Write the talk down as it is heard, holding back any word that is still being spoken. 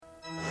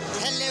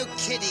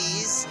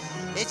guys.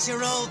 It's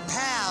your old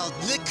pal,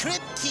 the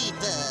Crypt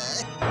Keeper.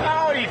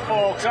 Howdy,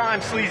 folks.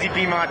 I'm Sleazy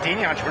P.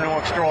 Martini, entrepreneur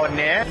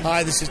extraordinaire.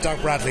 Hi, this is Doc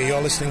Bradley.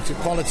 You're listening to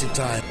Quality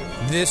Time.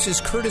 This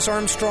is Curtis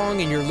Armstrong,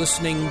 and you're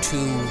listening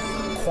to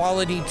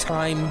Quality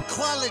Time.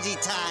 Quality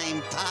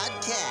Time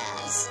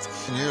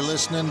Podcast. And you're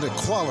listening to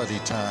Quality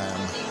Time.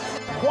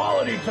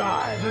 Quality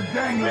Time. The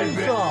dang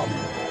some.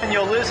 And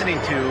you're listening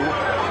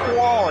to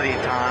Quality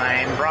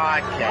Time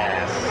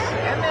Broadcast.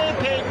 And they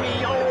paid me,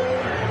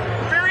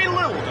 very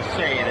little to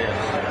say this.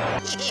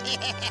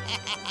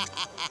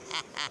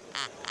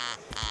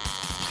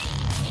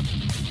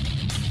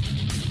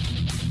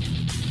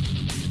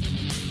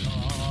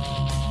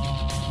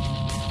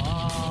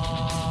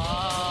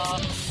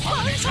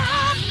 Quality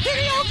Time,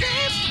 video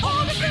games,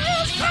 all the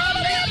news,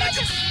 comedy and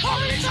matches.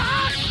 Quality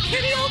Time,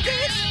 video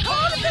games,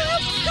 all the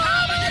news,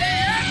 comedy and matches.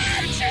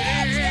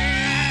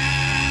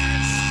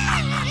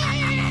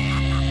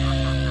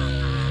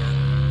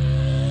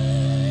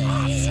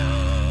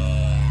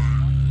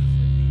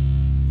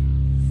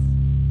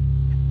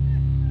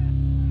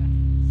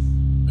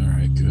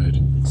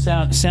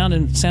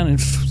 Sounding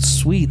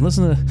sweet.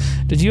 Listen to.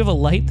 Did you have a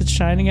light that's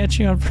shining at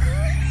you?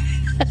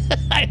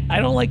 I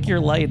don't like your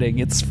lighting.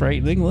 It's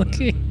frightening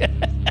looking.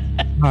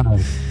 Hi.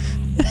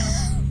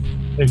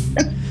 I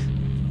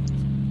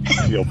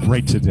feel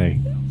great today.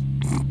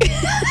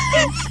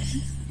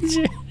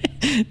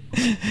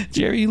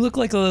 Jerry, you look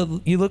like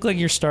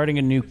you're starting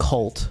a new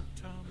cult.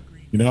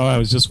 You know, I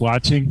was just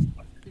watching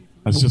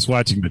the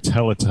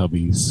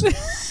Teletubbies.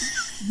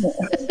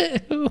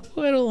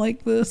 I don't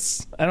like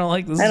this. I don't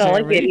like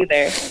it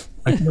either.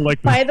 I feel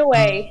like By the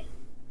way,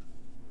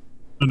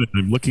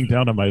 I'm looking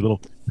down on my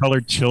little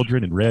colored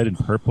children in red and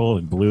purple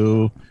and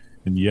blue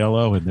and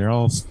yellow, and they're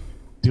all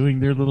doing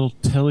their little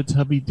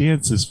Teletubby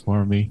dances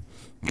for me.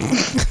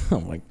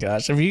 Oh my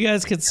gosh. If you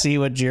guys could see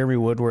what Jeremy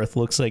Woodworth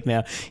looks like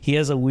now, he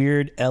has a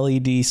weird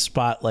LED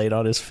spotlight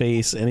on his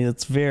face, and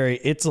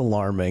it's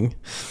alarming.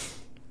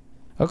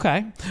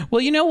 Okay.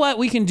 Well, you know what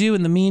we can do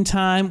in the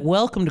meantime?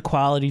 Welcome to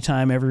Quality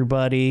Time,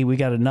 everybody. We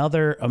got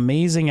another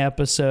amazing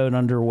episode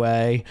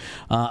underway.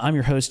 I'm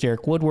your host,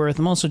 Eric Woodworth.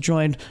 I'm also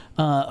joined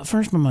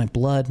first by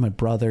my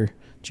brother,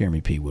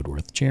 Jeremy P.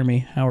 Woodworth.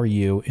 Jeremy, how are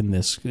you in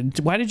this?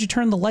 Why did you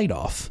turn the light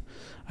off?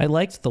 I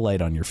liked the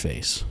light on your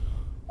face.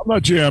 I'm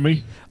not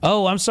Jeremy.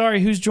 Oh, I'm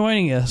sorry. Who's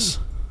joining us?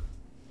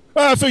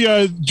 I figure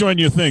I'd join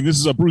your thing.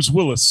 This is Bruce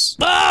Willis.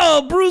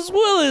 Oh, Bruce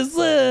Willis.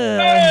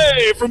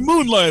 Hey, from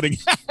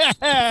Moonlighting.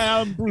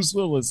 I'm Bruce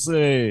Willis.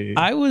 Hey.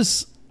 I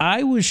was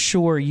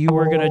sure you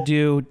were going to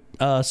do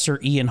Sir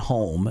Ian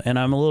Holm, and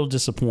I'm a little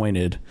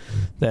disappointed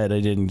that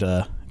I didn't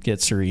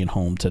get Sir Ian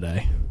Holm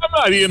today. I'm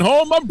not Ian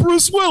Holm. I'm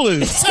Bruce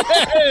Willis.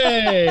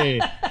 Hey.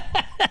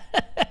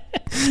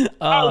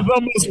 I was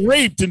almost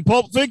raped in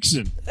Pulp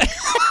Fiction.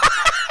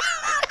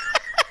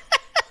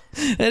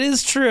 That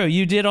is true.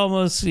 You did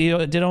almost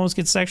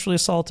get sexually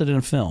assaulted in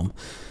a film.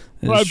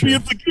 I'd be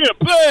at the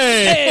camp.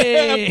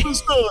 Hey!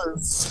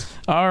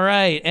 All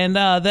right. And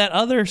that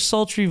other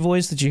sultry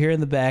voice that you hear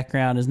in the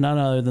background is none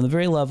other than the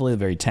very lovely, the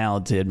very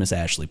talented Miss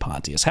Ashley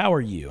Pontius. How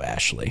are you,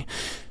 Ashley?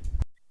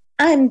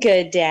 I'm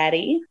good,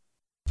 Daddy.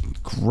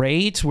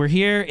 Great. We're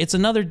here. It's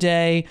another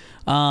day.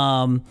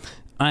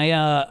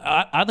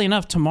 Oddly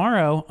enough,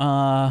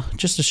 tomorrow,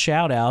 just a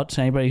shout out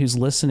to anybody who's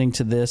listening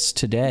to this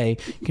today.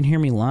 You can hear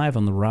me live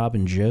on the Rob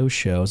and Joe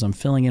show as I'm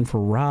filling in for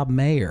Rob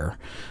Mayer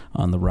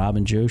on the Rob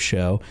and Joe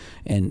show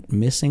and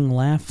Missing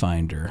Laugh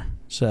Finder.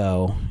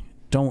 So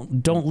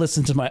don't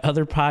listen to my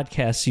other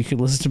podcasts. You can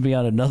listen to me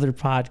on another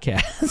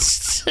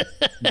podcast.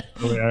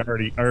 I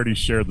already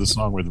shared the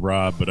song with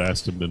Rob, but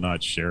asked him to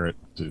not share it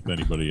with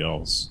anybody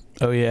else.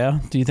 Oh yeah?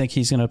 Do you think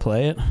he's going to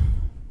play it?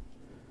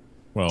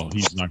 Well,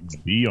 he's not going to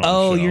be on the show.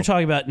 Oh, you're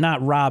talking about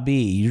not Robbie.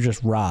 You're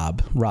just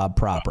Rob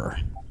proper.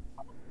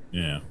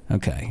 Yeah.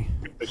 Okay.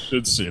 I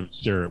should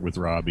share it with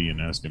Robbie and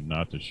ask him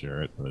not to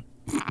share it, but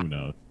who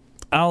knows?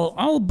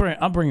 I'll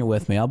bring it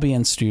with me. I'll be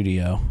in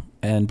studio,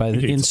 and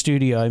in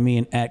studio I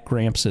mean at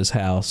Gramps'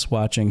 house,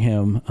 watching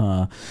him.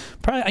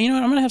 Probably, you know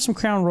what? I'm going to have some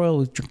Crown Royal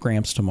with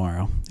Gramps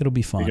tomorrow. It'll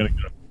be fun. Are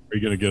you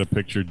going to get a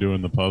picture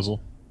doing the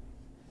puzzle?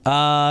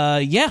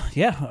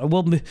 Yeah.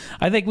 Well,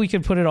 I think we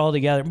could put it all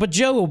together. But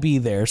Joe will be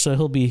there, so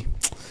he'll be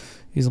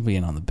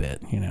in on the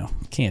bit. You know,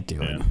 can't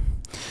do it.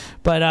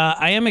 But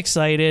I am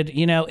excited.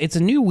 You know, it's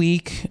a new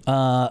week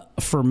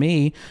for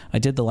me. I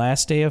did the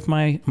last day of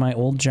my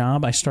old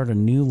job. I start a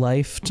new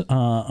life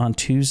on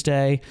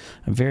Tuesday.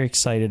 I'm very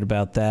excited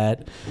about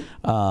that.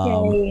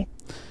 Yay.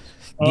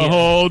 A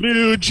whole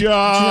new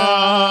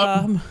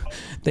job.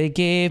 They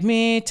gave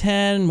me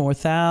 $10,000 more,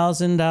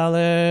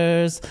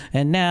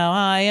 and now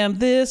I am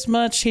this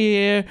much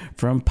here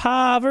from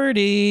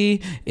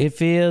poverty. It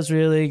feels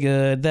really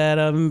good that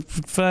I'm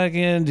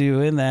fucking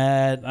doing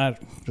that.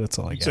 That's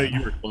all I got. So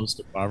you were close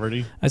to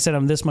poverty? I said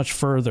I'm this much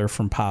further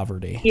from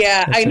poverty.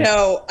 Yeah, I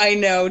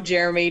know,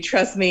 Jeremy.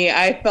 Trust me,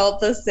 I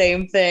felt the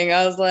same thing.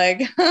 I was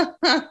like,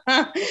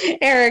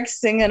 Eric's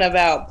singing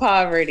about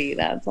poverty.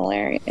 That's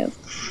hilarious.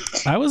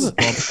 I was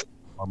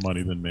more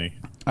money than me.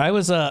 I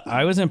was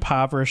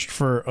impoverished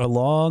for a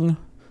long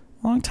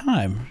long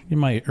time, in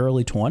my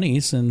early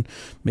 20s and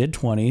mid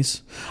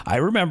 20s. I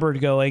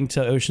remembered going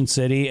to Ocean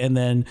City and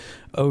then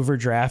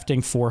overdrafting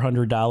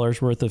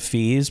 $400 worth of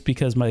fees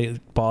because my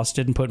boss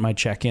didn't put my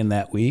check in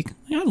that week.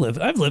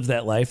 I've lived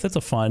that life. That's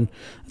a fun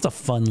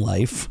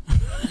life.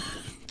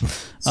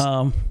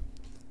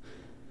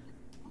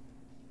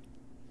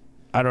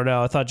 I don't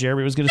know. I thought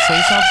Jeremy was going to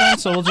say something,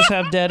 so we'll just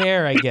have dead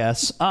air, I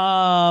guess. So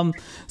now,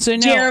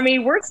 Jeremy,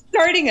 we're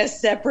starting a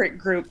separate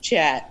group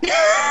chat.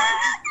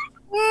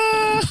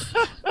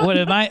 what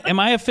am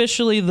I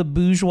officially the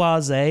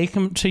bourgeoisie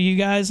to you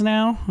guys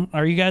now?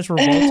 Are you guys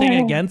revolting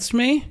against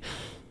me?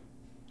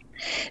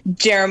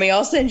 Jeremy,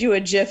 I'll send you a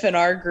GIF in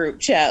our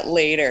group chat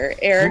later.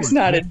 Eric's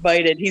not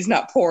invited. He's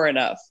not poor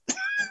enough.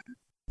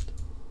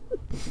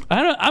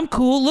 I'm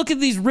cool. Look at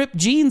these ripped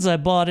jeans I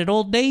bought at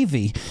Old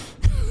Navy.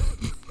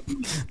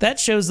 That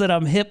shows that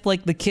I'm hip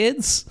like the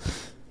kids.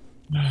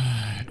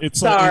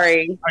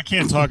 Sorry. I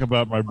can't talk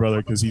about my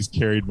brother because he's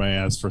carried my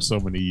ass for so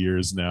many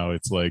years now.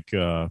 It's like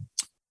all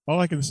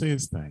I can say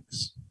is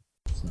thanks.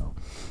 So,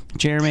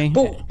 Jeremy,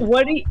 but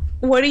what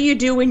do you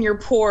do when you're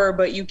poor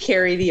but you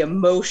carry the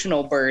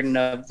emotional burden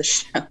of the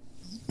show?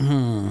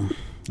 The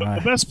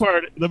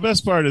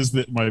best part is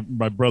that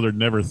my brother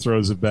never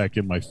throws it back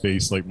in my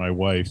face like my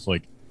wife.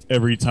 Like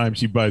every time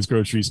she buys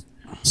groceries,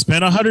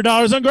 spent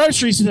 $100 on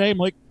groceries today. I'm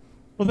like,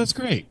 well, that's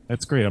great.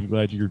 That's great. I'm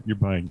glad you're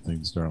buying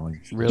things,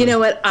 darling. Really? You know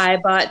what I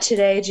bought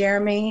today,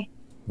 Jeremy?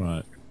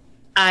 What?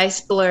 I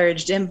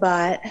splurged and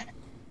bought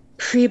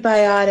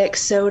prebiotic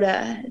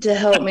soda to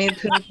help me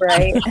poop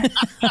right.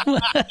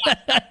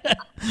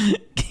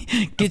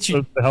 Get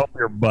you to help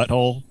your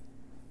butthole.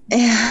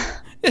 Yeah.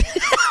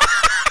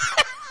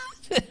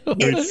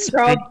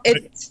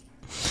 it's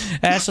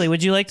Ashley,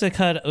 would you like to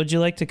cut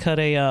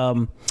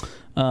a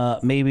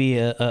maybe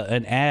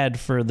an ad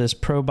for this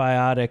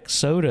probiotic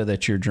soda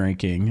that you're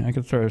drinking? I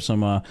could throw some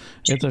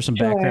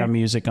background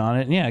music on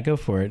it. Yeah, go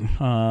for it.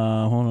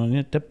 Hold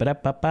on.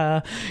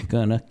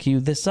 Gonna cue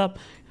this up.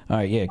 All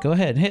right, yeah, go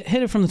ahead.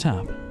 Hit it from the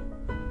top.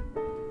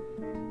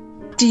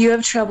 Do you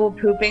have trouble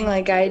pooping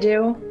like I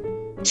do?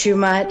 Too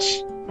much?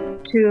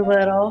 Too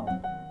little?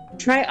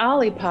 Try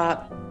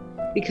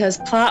Olipop, because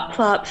plop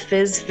plop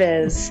fizz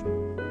fizz.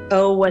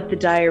 Oh, what the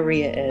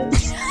diarrhea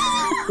is.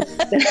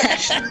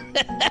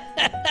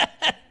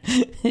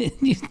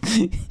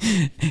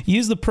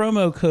 Use the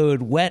promo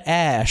code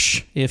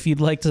WETASH if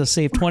you'd like to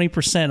save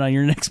 20% on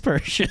your next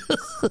purchase.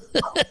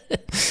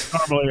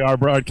 Normally, our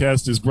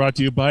broadcast is brought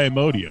to you by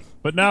Imodium,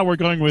 but now we're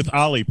going with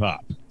Olipop.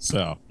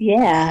 So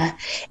yeah,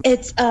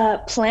 it's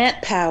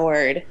plant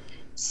powered.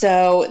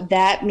 So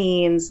that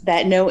means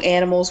that no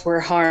animals were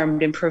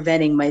harmed in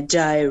preventing my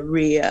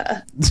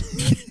diarrhea.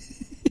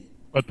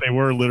 But they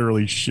were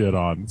literally shit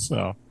on,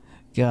 so.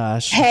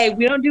 Gosh. Hey,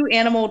 we don't do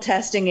animal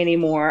testing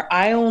anymore.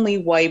 I only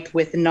wipe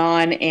with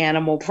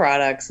non-animal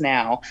products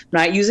now. I'm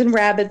not using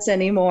rabbits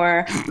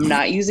anymore. I'm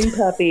not using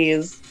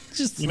puppies.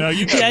 Just the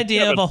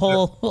idea of a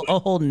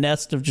whole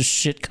nest of just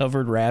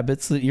shit-covered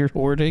rabbits that you're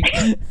hoarding.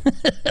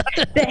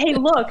 Hey,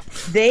 look,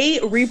 they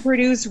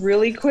reproduce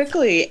really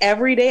quickly.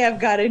 Every day I've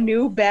got a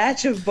new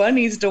batch of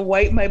bunnies to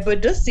wipe my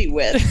badussi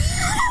with.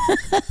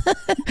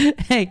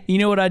 Hey, you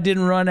know what I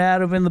didn't run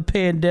out of in the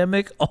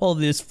pandemic? All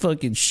this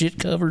fucking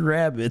shit-covered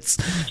rabbits.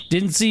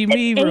 Didn't see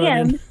me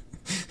running.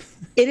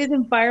 It is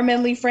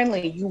environmentally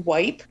friendly. You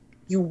wipe,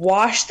 you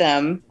wash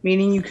them,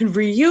 meaning you can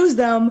reuse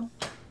them,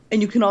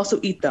 and you can also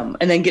eat them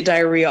and then get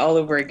diarrhea all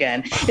over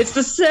again. It's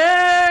the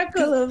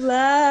circle of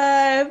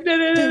life.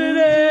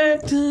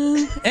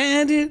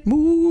 And it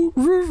moves.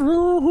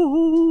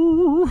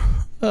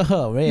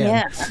 Oh, man.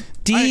 Yeah.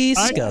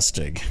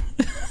 Disgusting.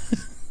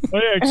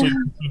 I actually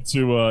listened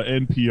to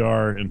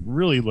NPR and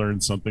really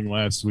learned something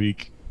last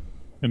week,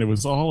 and it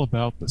was all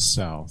about the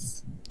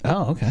South.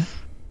 Oh, okay.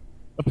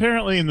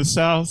 Apparently in the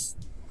South,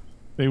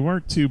 they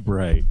weren't too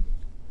bright.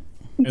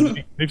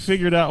 And they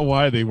figured out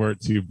why they weren't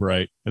too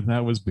bright, and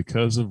that was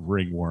because of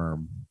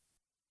ringworm.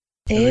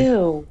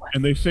 Ew.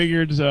 And they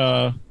figured,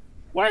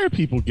 why are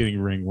people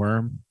getting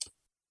ringworm?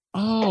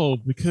 Oh,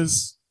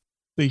 because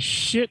they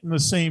shit in the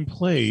same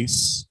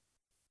place,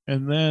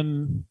 and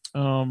then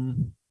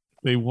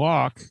they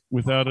walk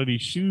without any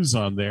shoes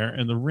on there,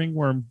 and the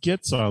ringworm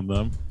gets on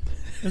them,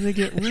 and they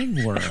get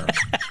ringworm.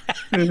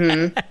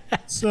 Mm-hmm.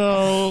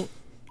 So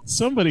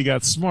somebody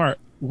got smart.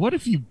 What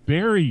if you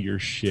bury your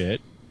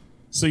shit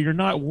so you're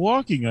not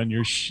walking on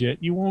your shit?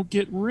 You won't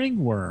get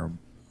ringworm.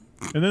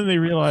 And then they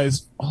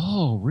realized,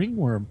 oh,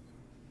 ringworm,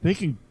 they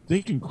can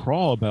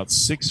crawl about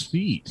 6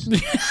 feet.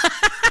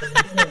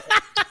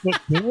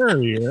 But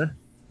barrier.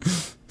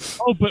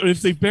 Oh, but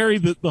if they bury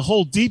the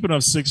hole deep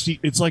enough, 6 feet,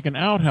 it's like an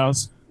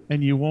outhouse,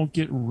 and you won't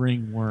get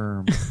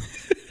ringworm.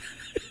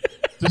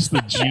 Just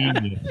the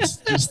genius.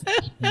 Just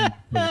the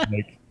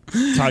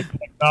genius. Like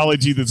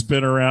technology that's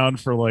been around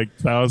for like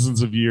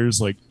thousands of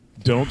years. Like,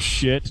 don't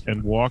shit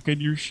and walk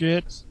in your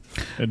shit.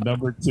 And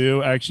number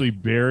 2, actually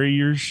bury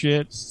your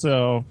shit.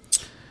 So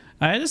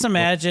I just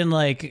imagine,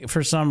 like,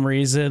 for some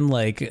reason,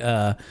 like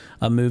a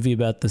movie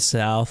about the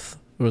South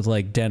with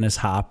like Dennis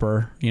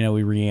Hopper. You know,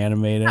 we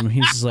reanimate him.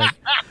 He's just like,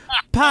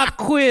 Pop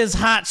quiz,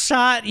 hot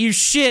shot. You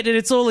shit, and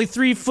it's only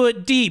 3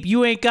 foot deep.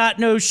 You ain't got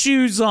no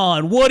shoes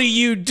on. What do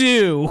you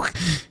do?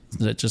 Is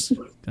that just,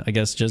 I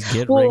guess, just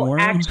get ringworm?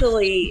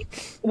 Actually,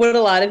 what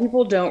a lot of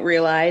people don't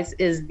realize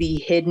is the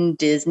hidden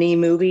Disney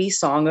movie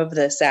Song of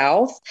the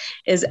South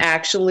is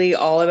actually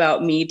all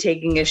about me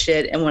taking a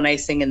shit and when I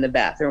sing in the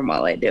bathroom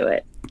while I do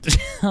it.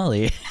 Hell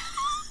yeah.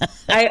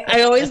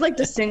 I always like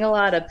to sing a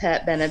lot of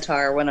Pat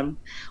Benatar when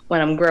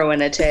I'm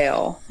growing a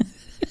tail.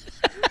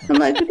 I'm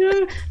like,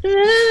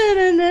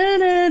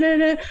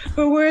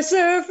 for worse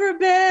or for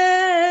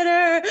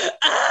better.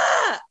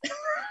 Ah!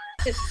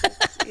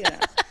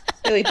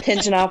 Really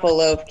pinching off a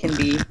loaf can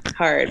be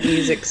hard.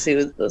 Music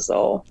soothes the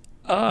soul.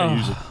 I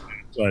usually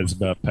it's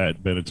about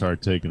Pat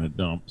Benatar taking a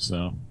dump,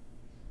 so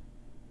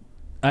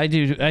I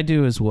do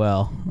as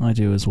well.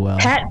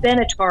 Pat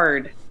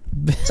Benatar.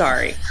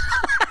 Sorry.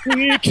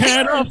 We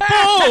can't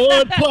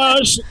afford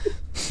plush.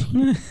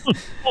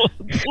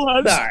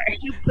 Sorry.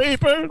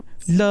 Paper.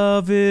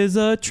 Love is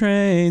a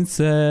train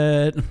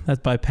set. That's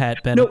by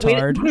Pat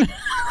Benatar.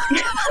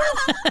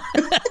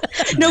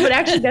 No, but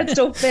actually that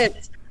still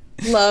fits.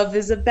 Love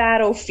is a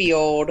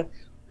battlefield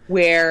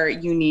where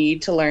you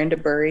need to learn to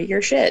bury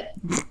your shit.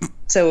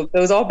 So it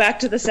goes all back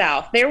to the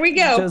South. There we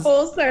go.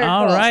 Full circle.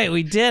 All right,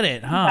 we did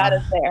it, huh? Got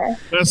it there.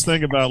 Best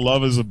thing about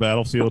Love is a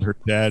Battlefield, her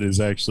dad is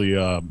actually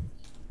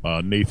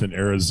Nathan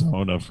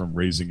Arizona from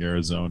Raising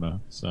Arizona.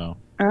 So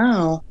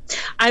Oh,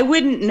 I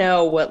wouldn't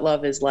know what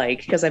love is like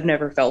because I've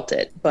never felt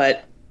it,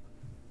 but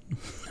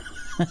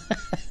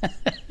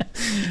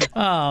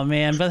oh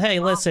man, but hey,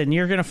 listen,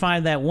 you're gonna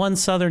find that one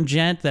Southern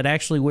gent that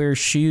actually wears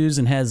shoes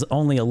and has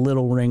only a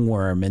little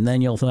ringworm, and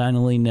then you'll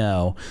finally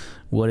know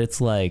what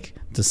it's like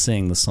to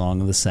sing the Song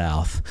of the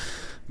South.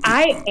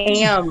 I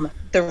am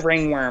the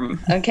ringworm,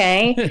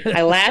 okay?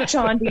 I latch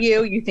onto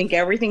you, you think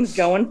everything's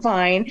going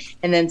fine,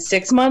 and then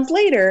 6 months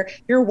later,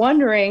 you're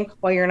wondering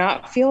why you're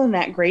not feeling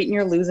that great and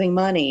you're losing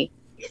money.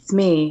 It's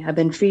me. I've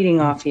been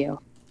feeding off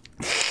you.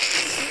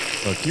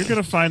 Look, you're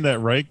going to find that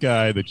right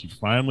guy that you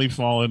finally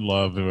fall in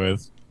love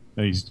with,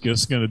 and he's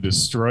just going to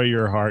destroy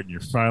your heart, and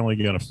you're finally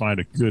going to find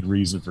a good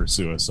reason for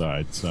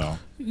suicide. So,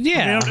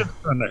 yeah, I'm just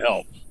trying to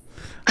help.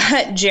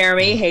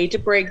 Jeremy, hate to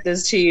break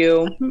this to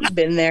you.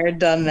 Been there,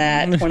 done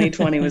that.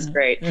 2020 was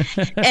great.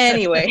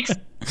 Anyway,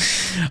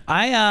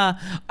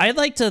 I'd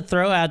like to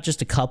throw out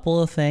just a couple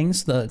of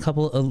things,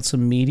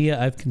 some media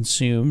I've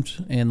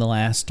consumed in the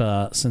last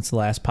since the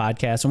last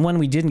podcast, and one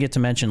we didn't get to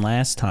mention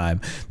last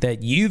time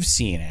that you've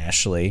seen,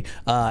 Ashley.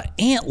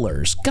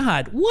 Antlers.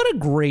 God, what a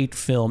great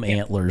film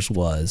Antlers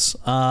was.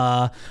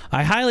 I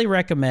highly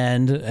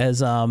recommend,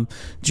 as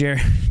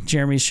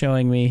Jeremy's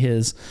showing me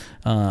his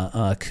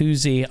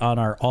koozie on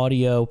our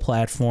audio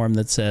platform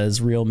that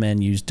says real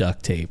men use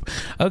duct tape.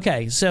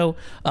 Okay, so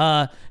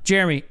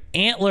Jeremy,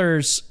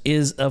 Antlers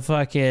is a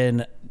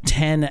fucking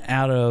 10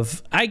 out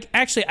of I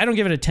don't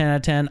give it a 10 out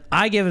of 10.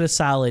 I give it a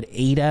solid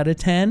 8 out of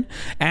 10.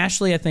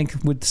 Ashley, I think,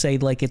 would say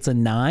like it's a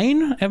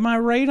 9. Am I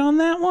right on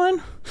that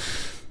one?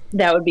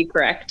 That would be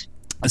correct.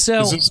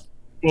 So is this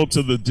equal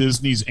to the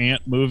Disney's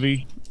Ant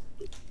movie?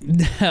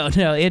 No,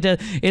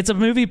 it's a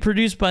movie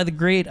produced by the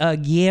great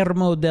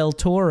Guillermo del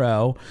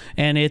Toro,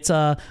 and it's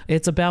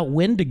about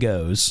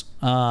Wendigos.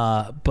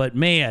 But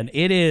man,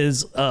 it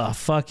is a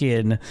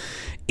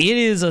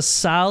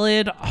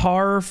solid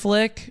horror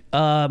flick,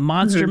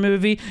 monster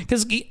movie.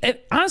 Because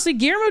honestly,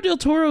 Guillermo del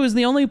Toro is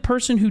the only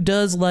person who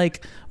does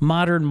like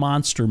modern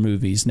monster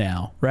movies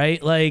now,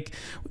 right? Like,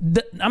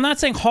 I'm not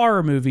saying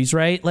horror movies,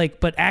 right?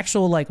 Like, but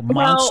actual like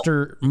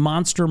monster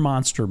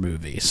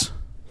movies.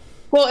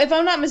 Well, if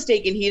I'm not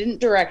mistaken, he didn't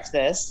direct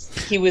this.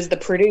 He was the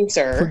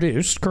producer.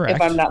 Produced, correct.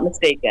 If I'm not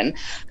mistaken.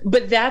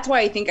 But that's why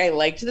I think I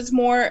liked this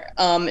more.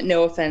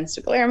 No offense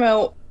to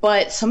Guillermo,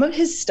 but some of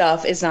his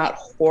stuff is not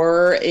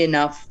horror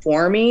enough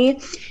for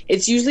me.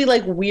 It's usually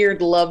like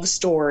weird love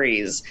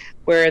stories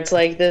where it's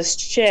like this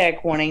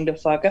chick wanting to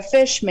fuck a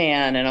fish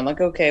man, and I'm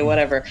like, okay,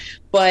 whatever.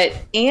 But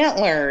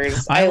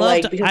Antlers, I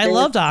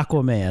loved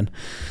Aquaman.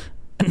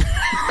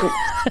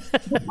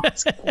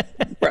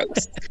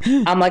 Gross.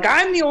 I'm like,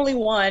 I'm the only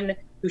one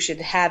who should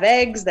have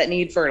eggs that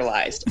need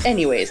fertilized.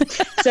 Anyways,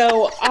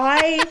 so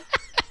I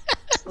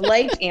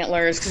liked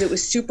Antlers because it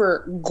was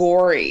super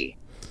gory.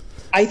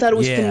 I thought it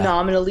was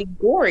phenomenally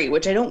gory,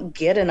 which I don't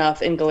get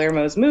enough in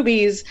Guillermo's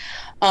movies.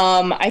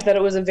 I thought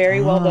it was a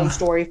very well done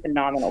story,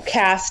 phenomenal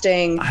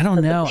casting. I don't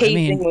know. The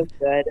pacing was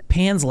good.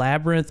 Pan's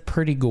Labyrinth,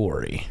 pretty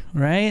gory,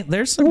 right?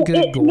 There's some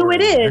good gore. No,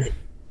 it is.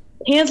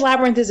 Pan's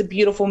Labyrinth is a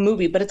beautiful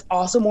movie, but it's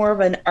also more of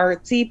an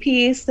artsy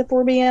piece, if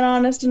we're being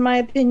honest, in my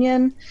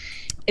opinion.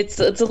 It's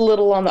a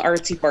little on the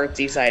artsy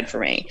fartsy side for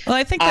me. Well,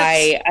 I think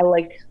I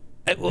like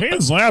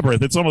Pan's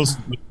Labyrinth. It's almost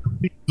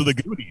the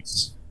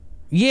Goonies.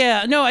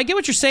 Yeah, no, I get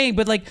what you're saying,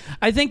 but like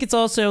I think it's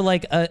also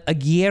like a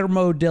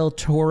Guillermo del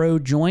Toro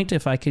joint,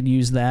 if I could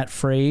use that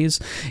phrase.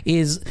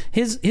 Is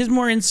his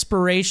more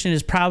inspiration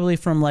is probably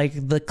from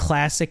like the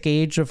classic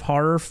age of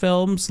horror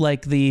films,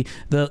 like the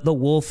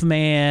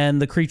Wolfman,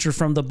 the Creature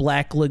from the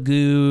Black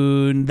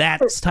Lagoon, that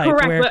type.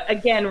 Correct, where, but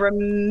again,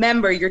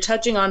 remember you're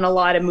touching on a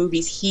lot of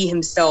movies he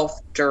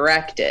himself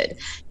directed.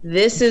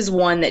 This is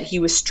one that he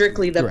was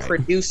strictly the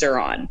producer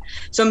on.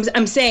 So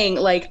I'm saying,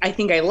 like, I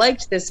think I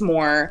liked this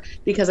more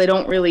because I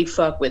don't really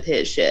fuck with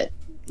his shit.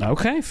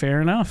 Okay,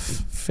 fair enough.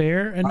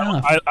 Fair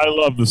enough. I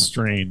love The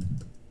Strain.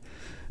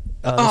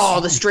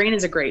 The Strain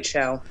is a great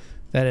show.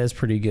 That is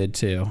pretty good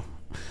too.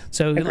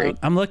 So Agreed.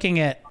 I'm going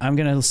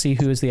to see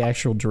who is the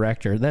actual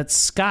director. That's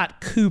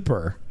Scott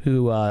Cooper,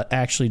 who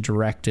actually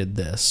directed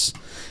this.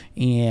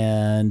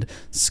 And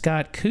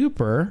Scott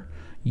Cooper,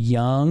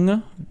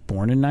 young,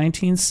 born in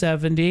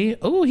 1970.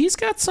 Oh, he's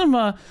got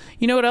some,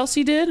 you know what else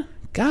he did?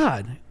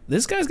 God,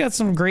 this guy's got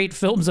some great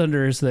films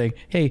under his thing.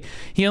 Hey,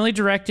 he only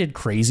directed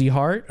Crazy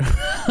Heart.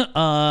 He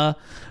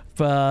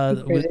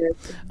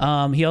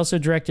also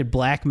directed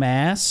Black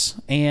Mass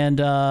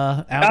and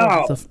Out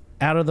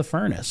of the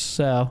Furnace.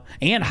 So,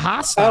 and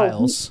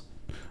Hostiles.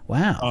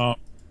 Wow.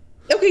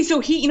 Okay,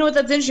 so you know what,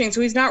 that's interesting.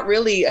 So he's not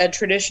really a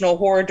traditional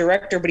horror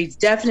director, but he's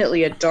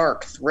definitely a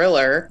dark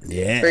thriller,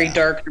 very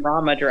dark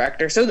drama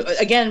director. So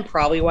again,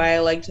 probably why I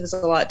liked this a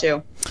lot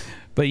too.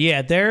 But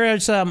yeah, there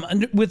is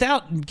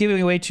without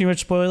giving away too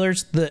much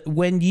spoilers,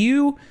 when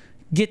you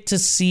get to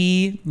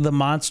see the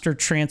monster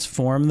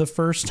transform the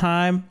first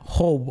time,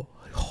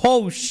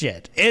 oh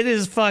shit, it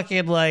is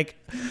fucking like,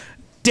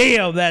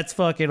 damn, that's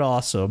fucking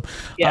awesome.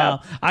 Yeah.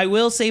 I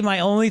will say my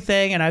only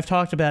thing, and I've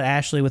talked about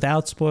Ashley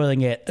without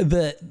spoiling it,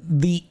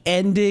 the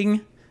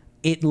ending,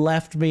 it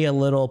left me a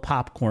little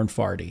popcorn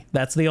farty.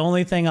 That's the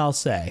only thing I'll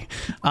say.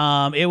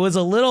 It was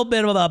a little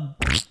bit of a,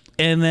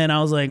 and then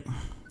I was like,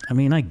 I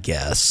mean, I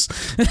guess,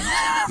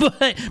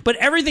 but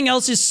everything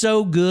else is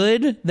so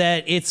good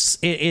that it's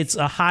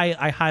a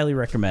I highly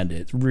recommend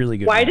it. It's really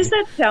good. Why does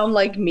that sound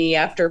like me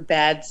after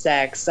bad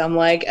sex? I'm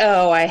like,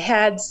 oh, I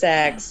had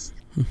sex,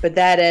 but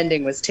that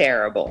ending was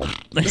terrible.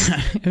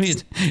 I mean,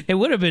 it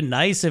would have been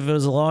nice if it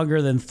was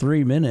longer than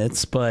 3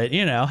 minutes, but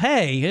you know,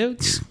 hey,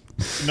 it's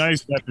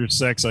nice after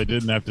sex. I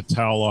didn't have to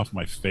towel off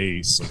my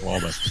face of all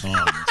that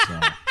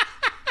tongue.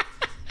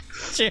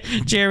 So.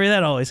 Jeremy,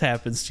 that always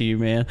happens to you,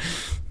 man.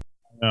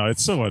 No,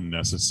 it's so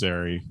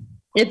unnecessary.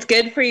 It's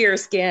good for your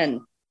skin.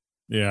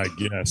 Yeah, I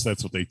guess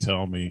that's what they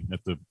tell me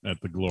at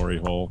the glory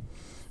hole.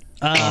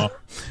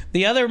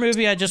 The other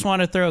movie I just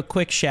want to throw a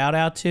quick shout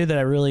out to that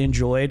I really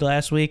enjoyed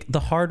last week, The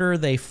Harder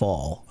They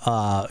Fall.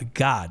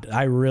 God,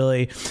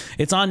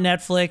 it's on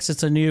Netflix.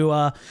 It's a new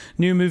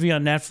movie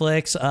on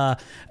Netflix.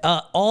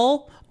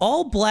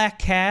 All black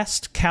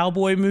cast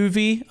cowboy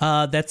movie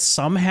that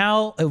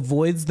somehow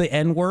avoids the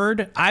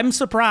N-word. I'm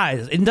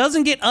surprised. It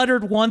doesn't get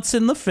uttered once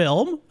in the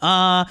film.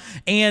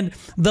 And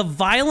the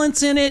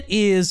violence in it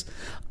is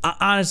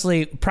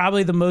honestly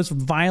probably the most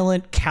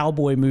violent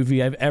cowboy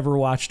movie I've ever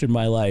watched in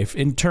my life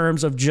in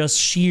terms of just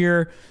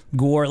sheer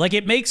gore. Like,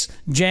 it makes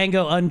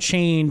Django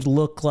Unchained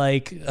look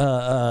like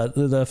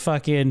the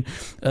fucking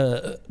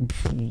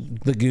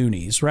the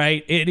Goonies,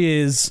 right? It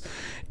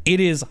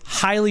is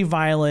highly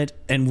violent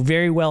and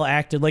very well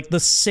acted. Like,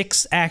 the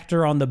sixth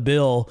actor on the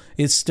bill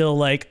is still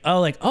like,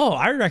 oh,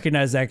 I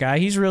recognize that guy.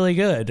 He's really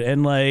good.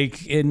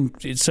 And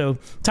so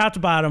top to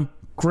bottom,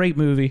 great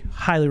movie.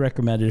 Highly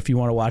recommended if you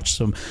want to watch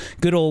some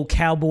good old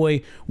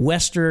cowboy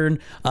western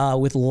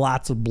with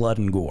lots of blood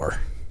and gore.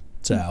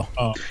 So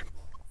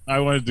I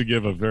wanted to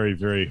give a very,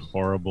 very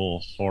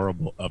horrible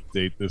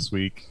update this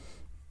week.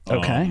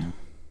 Okay.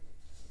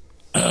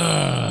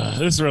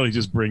 This really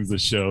just brings the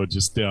show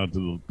just down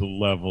to the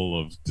level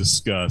of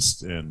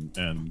disgust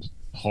and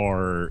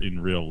horror in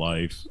real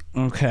life.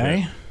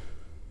 Okay.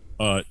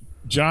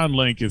 John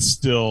Link is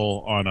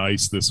still on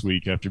ice this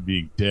week after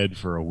being dead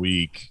for a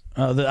week.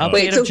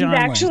 Wait, so he's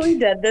actually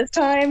dead this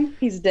time?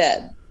 He's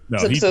dead. No,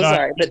 so, he so died,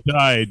 sorry, but he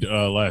died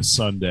last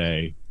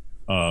Sunday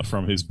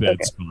from his bed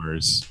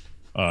scars.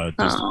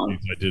 Just in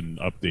case I didn't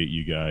update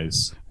you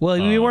guys. Well,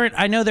 we weren't.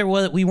 I know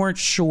we weren't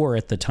sure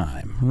at the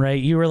time, right?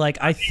 You were like,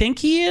 I think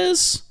he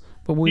is,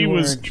 but we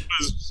weren't.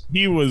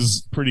 He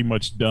was pretty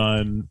much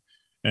done,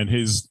 and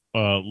his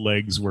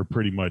legs were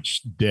pretty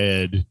much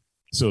dead,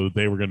 so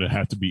they were going to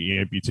have to be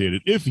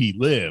amputated if he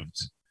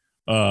lived.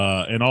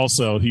 And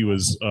also, he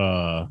was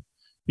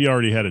he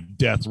already had a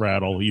death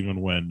rattle even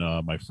when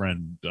my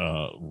friend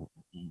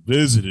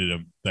visited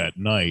him that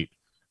night.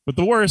 But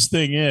the worst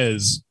thing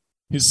is,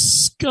 his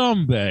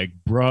scumbag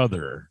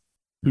brother,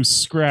 who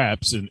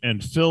scraps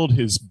and filled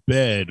his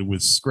bed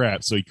with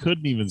scraps so he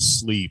couldn't even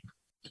sleep,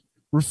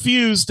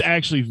 refused to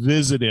actually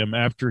visit him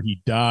after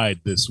he died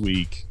this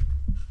week.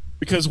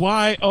 Because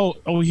why?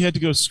 Oh, he had to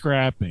go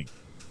scrapping.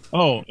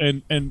 Oh,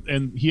 and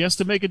he has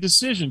to make a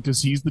decision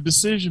because he's the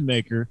decision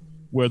maker,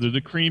 whether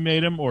to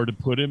cremate him or to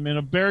put him in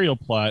a burial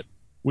plot,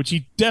 which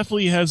he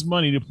definitely has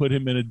money to put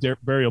him in a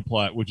burial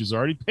plot, which is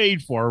already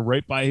paid for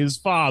right by his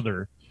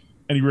father.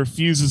 and he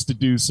refuses to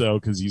do so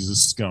because he's a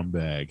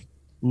scumbag.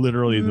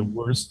 Literally the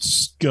worst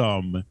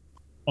scum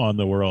on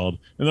the world.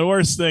 And the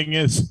worst thing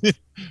is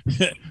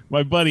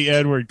my buddy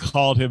Edward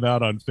called him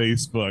out on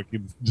Facebook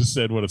and just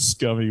said what a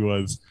scum he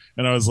was.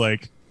 And I was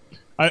like,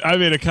 I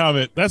made a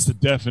comment, that's the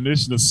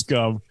definition of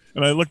scum.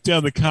 And I looked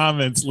down the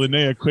comments,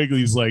 Linnea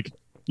Quigley's like,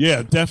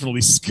 yeah,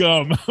 definitely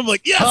scum. I'm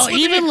like, yes. Oh,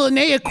 even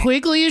Linnea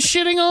Quigley is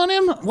shitting on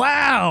him?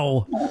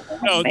 Wow.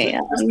 No,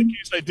 just in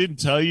case I didn't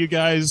tell you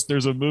guys,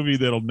 there's a movie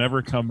that'll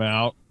never come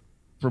out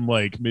from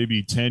like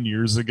maybe 10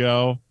 years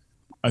ago.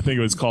 I think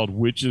it was called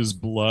Witch's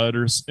Blood,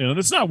 and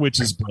it's not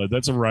Witch's Blood.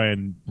 That's a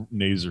Ryan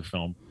Nazer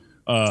film.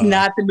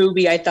 Not the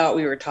movie I thought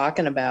we were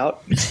talking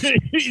about.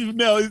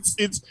 No,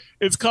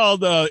 it's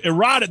called The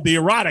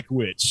Erotic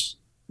Witch,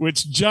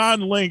 which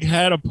John Link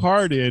had a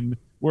part in,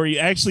 where he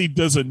actually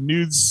does a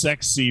nude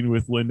sex scene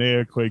with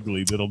Linnea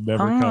Quigley that'll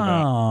never come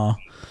out.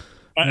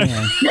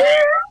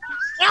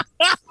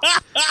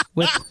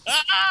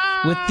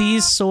 With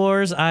these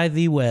sores, I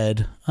thee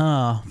wed.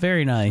 Oh,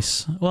 very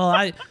nice.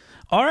 Well,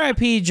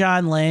 R.I.P.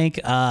 John Link.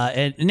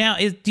 And now,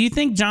 do you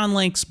think John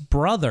Link's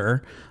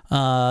brother,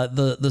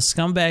 the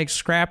scumbag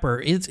scrapper,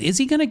 is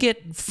he going to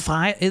get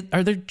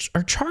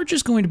are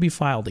charges going to be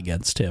filed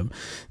against him?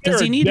 Does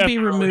he need to be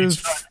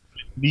removed?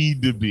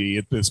 Need to be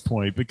at this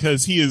point,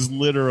 because he is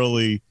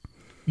literally,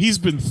 he's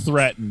been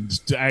threatened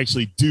to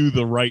actually do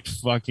the right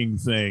fucking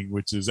thing,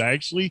 which is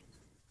actually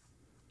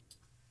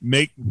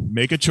make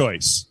a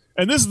choice.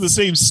 And this is the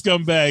same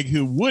scumbag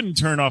who wouldn't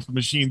turn off the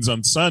machines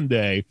on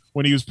Sunday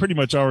when he was pretty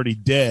much already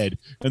dead.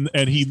 And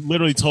he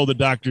literally told the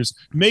doctors,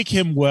 make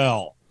him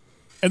well.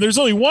 And there's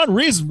only one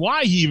reason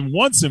why he even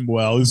wants him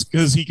well, is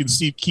because he can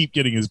keep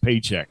getting his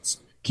paychecks,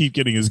 keep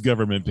getting his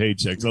government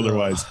paychecks.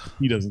 Otherwise,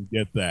 he doesn't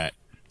get that.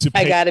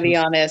 I got to be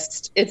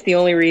honest. It's the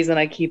only reason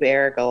I keep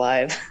Eric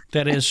alive.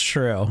 That is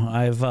true.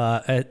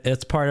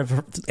 It's part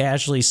of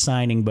Ashley's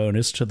signing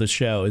bonus to the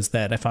show is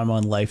that if I'm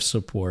on life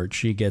support,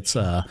 she gets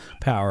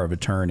power of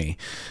attorney.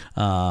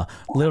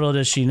 Little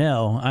does she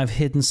know, I've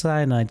hidden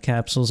cyanide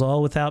capsules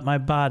all without my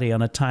body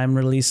on a time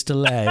release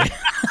delay.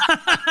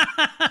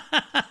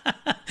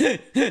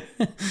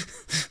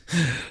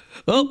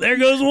 Oh, there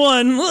goes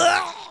one.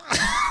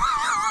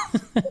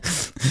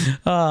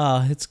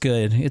 It's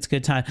good. It's a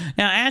good time.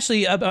 Now,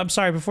 Ashley, I'm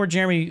sorry. Before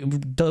Jeremy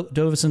dove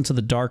us into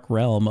the dark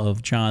realm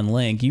of John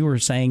Link, you were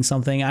saying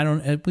something.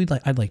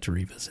 I'd like to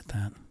revisit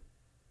that.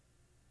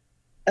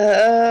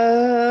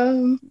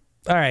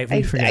 All right,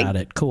 we forgot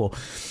it. Cool.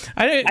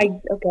 Okay.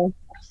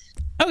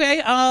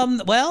 Okay.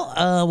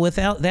 Well,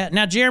 without that,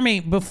 now,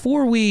 Jeremy,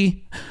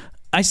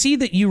 I see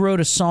that you wrote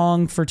a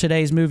song for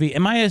today's movie.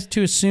 Am I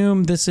to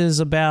assume this is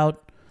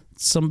about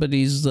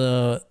somebody's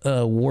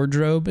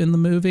wardrobe in the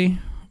movie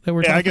that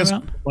we're talking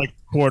about? Like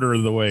a quarter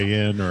of the way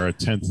in or a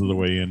tenth of the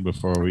way in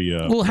before we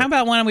well, how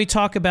about why don't we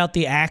talk about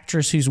the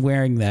actress who's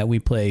wearing that? We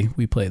play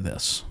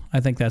this. I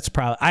think that's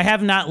probably, I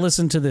have not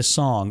listened to this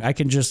song. I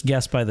can just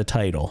guess by the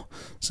title.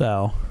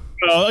 So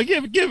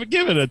give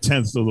it a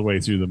tenth of the way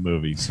through the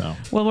movie. So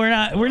well,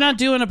 we're not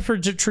doing a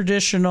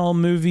traditional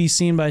movie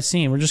scene by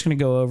scene. We're just going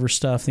to go over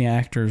stuff, the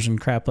actors and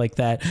crap like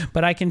that.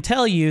 But I can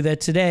tell you that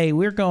today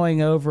we're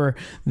going over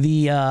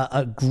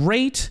a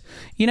great,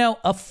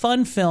 a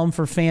fun film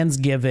for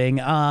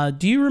Fansgiving.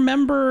 Do you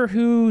remember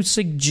who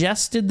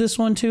suggested this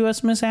one to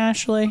us, Miss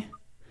Ashley?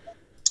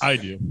 I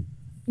do.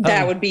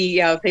 That would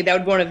be, I would say that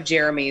would be one of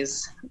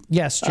Jeremy's.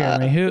 Yes,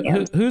 Jeremy.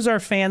 Who's our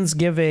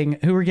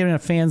Fansgiving? Who we're giving a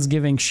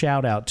Fansgiving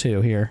shout out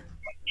to here?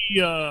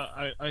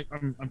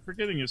 I'm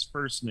forgetting his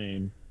first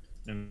name,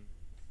 and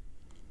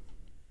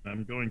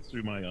I'm going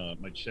through my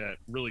my chat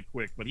really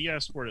quick. But he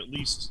asked for it at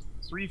least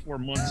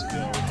 3-4 months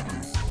ago.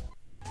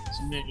 His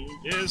name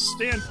is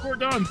Stan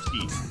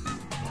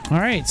Kordansky. All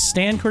right,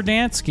 Stan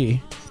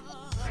Kordansky.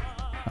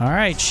 All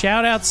right,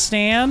 shout out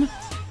Stan.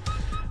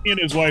 He and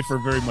his wife are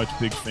very much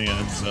big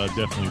fans.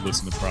 Definitely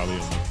listen to probably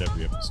almost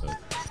every episode.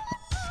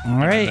 All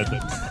right.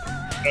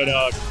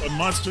 At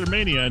Monster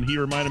Mania, and he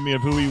reminded me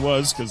of who he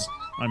was because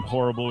I'm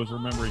horrible with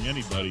remembering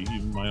anybody,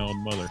 even my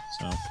own mother.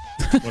 So,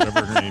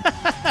 whatever her name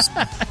is.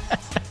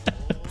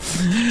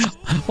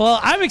 Well,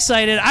 I'm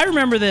excited. I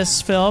remember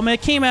this film.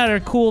 It came out at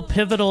a cool,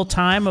 pivotal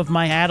time of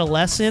my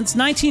adolescence.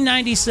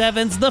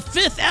 1997's The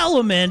Fifth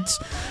Element.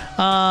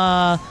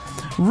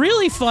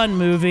 Really fun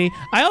movie.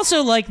 I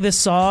also like this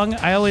song.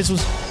 I always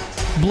was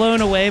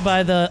blown away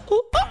by the...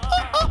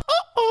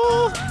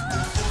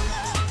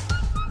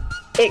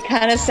 It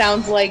kind of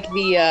sounds like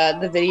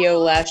the video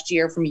last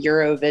year from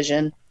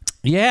Eurovision.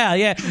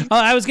 Yeah. Oh,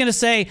 I was gonna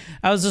say,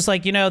 I was just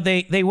like,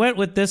 they went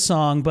with this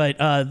song, but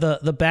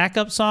the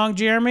backup song,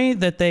 Jeremy,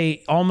 that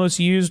they almost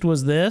used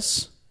was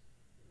this.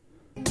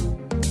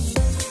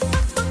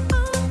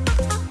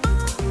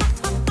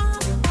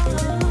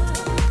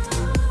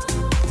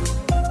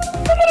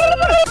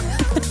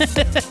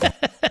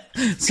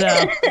 So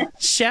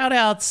shout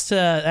outs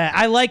to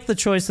I like the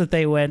choice that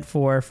they went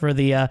for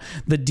the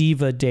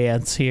diva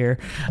dance here.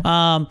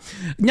 No,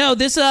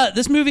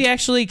 this movie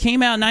actually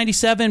came out in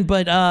 97,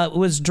 but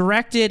was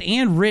directed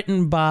and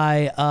written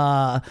by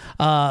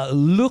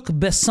Luc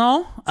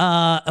Besson,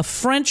 a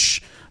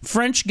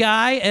French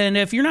guy, and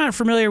if you're not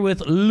familiar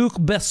with Luc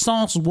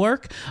Besson's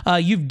work,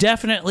 you've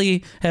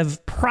definitely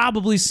have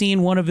probably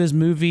seen one of his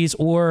movies,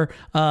 or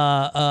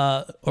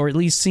at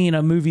least seen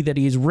a movie that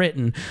he's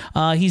written.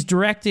 He's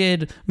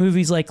directed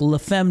movies like La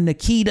Femme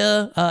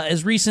Nikita,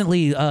 as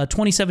recently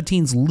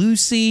 2017's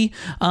Lucy.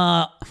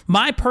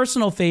 My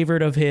personal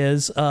favorite of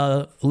his,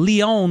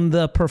 Leon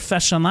the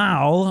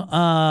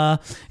Professional,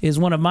 is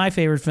one of my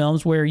favorite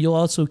films, where you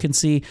also can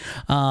see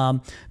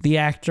the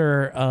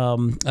actor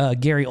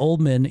Gary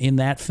Oldman in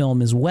that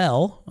film as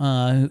well,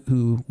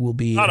 who will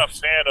be not a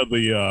fan of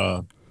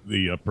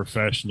the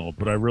Professional,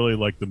 but I really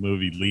like the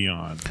movie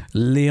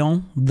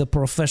Leon the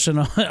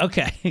Professional.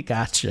 Okay,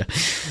 gotcha.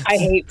 I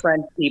hate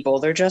French people.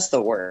 They're just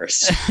the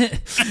worst.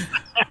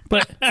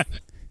 But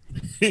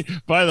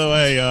by the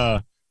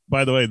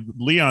way,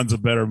 Leon's a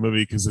better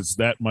movie because it's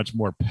that much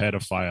more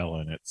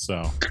pedophile in it.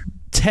 So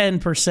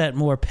 10%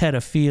 more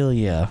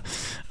pedophilia.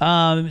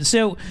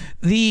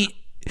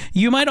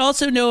 You might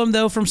also know him,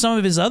 though, from some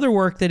of his other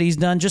work that he's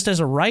done just as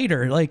a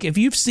writer. Like, if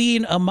you've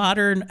seen a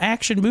modern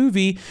action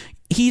movie,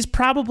 he's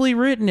probably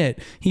written it.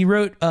 He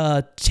wrote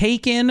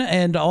Taken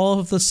and all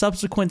of the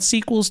subsequent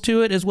sequels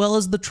to it, as well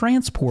as the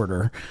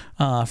Transporter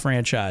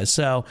franchise.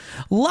 So,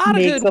 a lot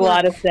Makes of good a work.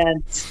 lot of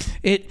sense.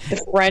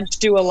 The French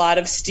do a lot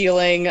of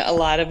stealing, a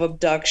lot of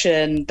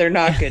abduction. They're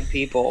not good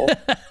people.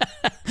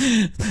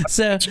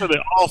 So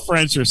all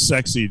French are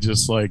sexy,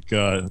 just like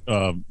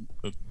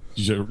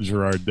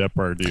Gerard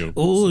Depardieu.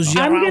 Oh,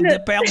 Gerard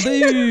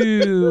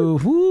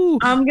Depardieu. Woo.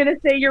 I'm going to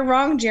say you're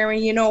wrong,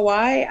 Jeremy. You know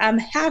why? I'm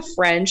half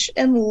French,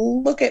 and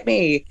look at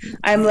me.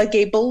 I'm like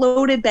a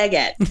bloated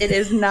baguette. It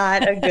is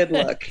not a good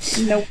look.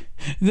 Nope.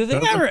 The thing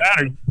doesn't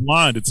matter.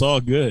 Blonde. It's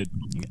all good.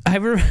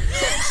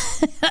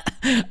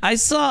 I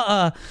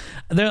saw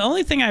the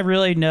only thing I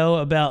really know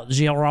about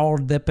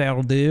Gerard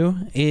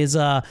Depardieu is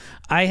I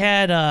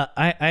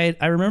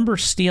remember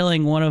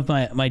stealing one of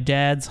my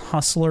dad's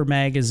Hustler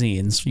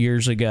magazines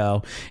years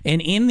ago,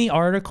 and in the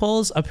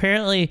articles,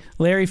 apparently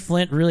Larry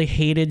Flint really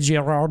hated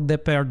Gerard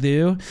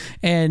Depardieu,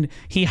 and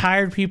he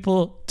hired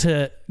people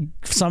to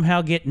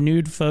somehow get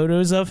nude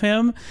photos of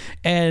him,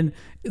 and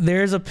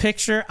there's a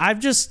picture.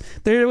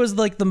 There was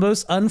like the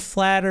most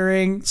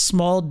unflattering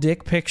small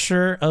dick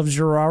picture of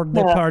Gerard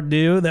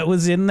Depardieu that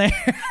was in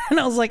there. And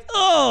I was like,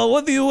 oh,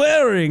 what are you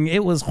wearing?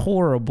 It was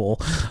horrible.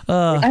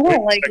 I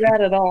don't like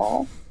that at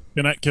all.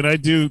 Can I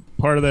do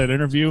part of that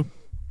interview?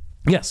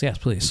 Yes,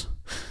 please.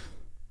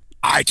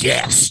 I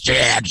can't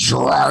stand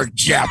Gerard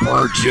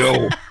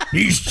Depardieu.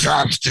 He's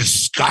just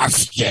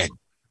disgusting.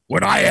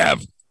 When I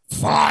have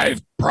 5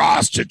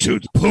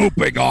 prostitutes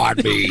pooping on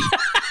me,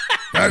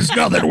 there's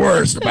nothing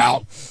worse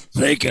about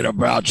thinking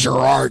about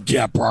Gerard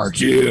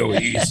Depardieu.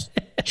 He's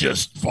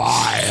just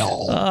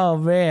vile. Oh,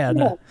 man.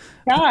 Oh,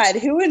 God,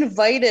 who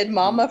invited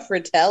Mama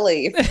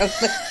Fratelli?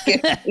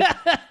 If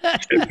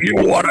you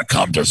want to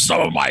come to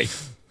some of my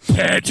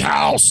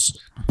penthouse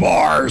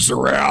bars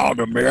around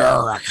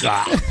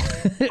America,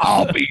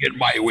 I'll be in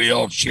my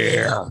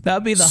wheelchair.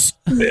 That'd be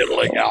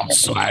spitting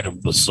outside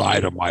of the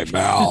side of my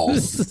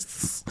mouth.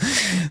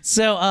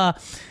 So,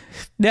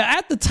 now,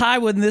 at the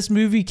time when this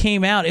movie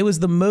came out, it was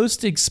the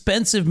most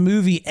expensive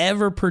movie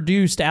ever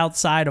produced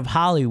outside of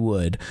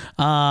Hollywood.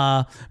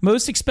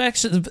 Most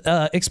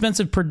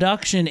expensive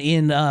production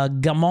in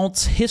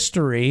Gaumont's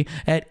history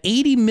at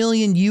 $80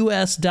 million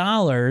US.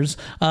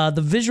 The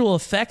visual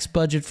effects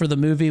budget for the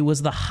movie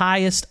was the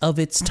highest of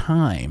its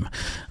time.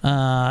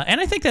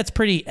 And I think that's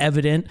pretty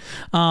evident,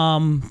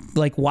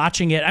 like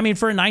watching it. I mean,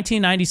 for a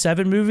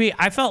 1997 movie,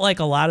 I felt like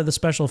a lot of the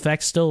special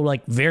effects still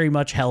like very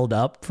much held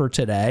up for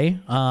today.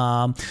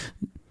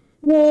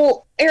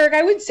 Well, Eric,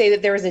 I would say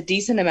that there was a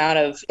decent amount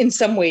of, in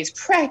some ways,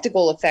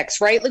 practical effects,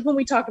 right? Like when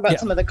we talk about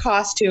some of the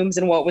costumes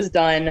and what was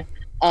done,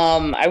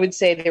 I would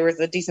say there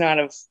was a decent amount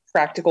of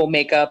practical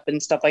makeup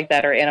and stuff like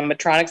that, or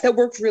animatronics that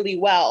worked really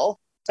well.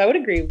 So I would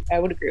agree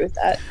with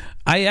that.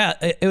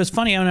 It was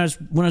funny when I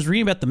was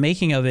reading about the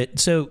making of it.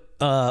 So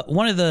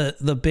one of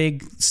the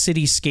big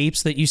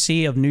cityscapes that you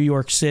see of New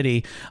York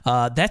City,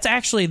 that's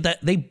actually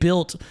that they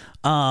built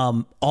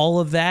all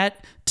of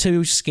that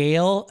to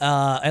scale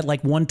at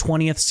like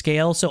 1/20th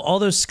scale. So all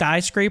those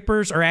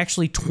skyscrapers are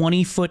actually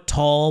 20-foot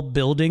tall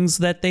buildings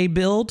that they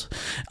build,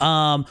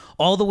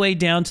 all the way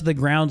down to the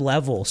ground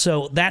level.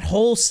 So that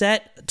whole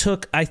set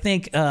took, I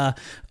think,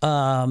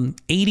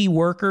 80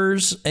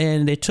 workers,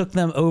 and it took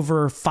them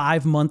over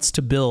 5 months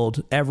to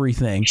build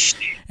everything.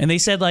 And they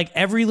said like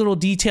every little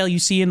detail you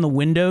see in the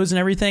windows and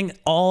everything,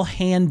 all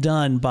hand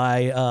done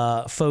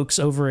by folks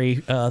over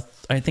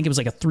I think it was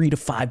like a 3 to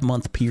 5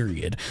 month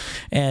period.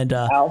 And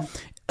wow.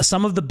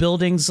 some of the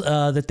buildings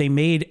that they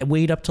made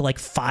weighed up to like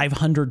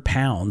 500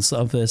 pounds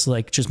of this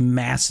like just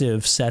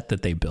massive set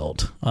that they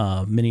built,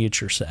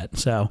 miniature set.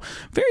 So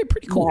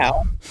pretty cool.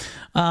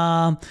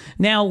 Wow.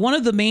 Now, one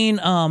of the main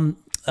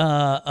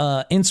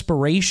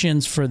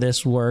inspirations for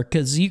this work,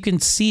 because you can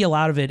see a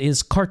lot of it,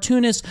 is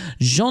cartoonist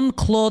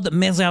Jean-Claude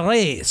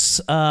Mézarès.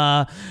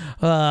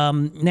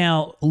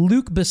 Now,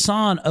 Luc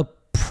Besson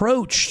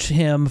approached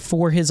him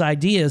for his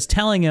ideas,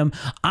 telling him,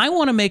 I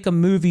want to make a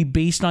movie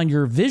based on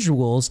your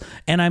visuals,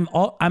 and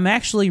I'm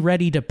actually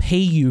ready to pay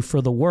you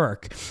for the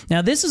work.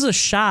 Now, this is a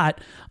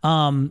shot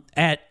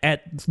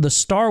at the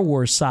Star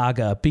Wars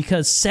saga,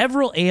 because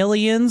several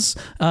aliens,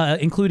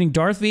 including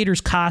Darth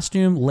Vader's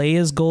costume,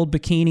 Leia's gold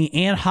bikini,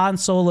 and Han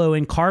Solo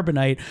in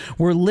carbonite,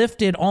 were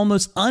lifted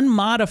almost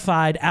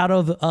unmodified out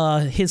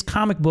of his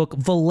comic book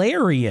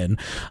Valerian,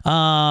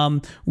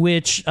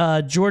 which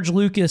George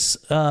Lucas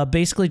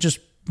basically just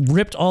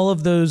ripped all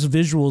of those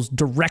visuals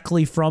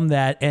directly from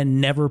that and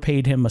never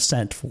paid him a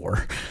cent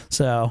for.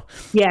 So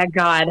yeah,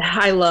 God,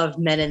 I love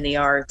Men in the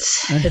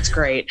Arts. It's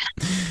great.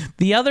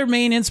 The other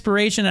main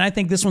inspiration, and I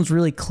think this one's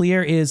really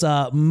clear, is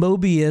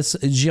Mobius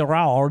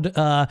Girard.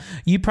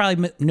 You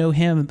probably know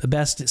him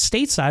best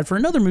stateside for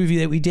another movie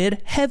that we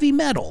did, Heavy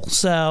Metal.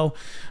 So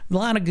a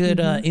lot of good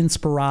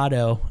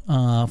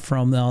inspirado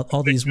from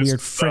all these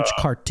weird French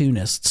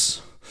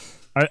cartoonists.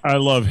 I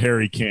love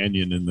Harry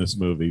Canyon in this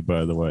movie,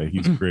 by the way.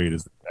 He's great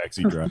as the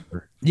taxi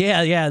driver.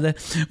 Yeah.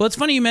 Well, it's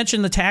funny you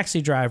mentioned the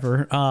taxi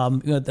driver.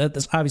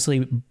 That's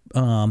obviously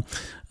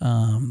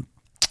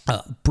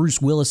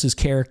Bruce Willis's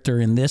character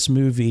in this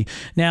movie.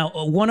 Now,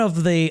 one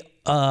of the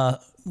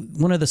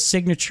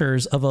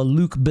signatures of a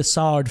Luc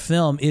Besson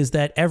film is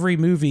that every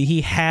movie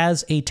he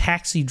has a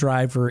taxi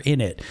driver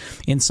in it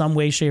in some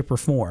way, shape, or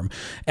form.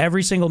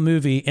 Every single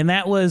movie. And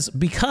that was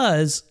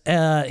because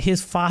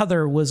his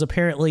father was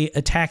apparently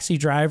a taxi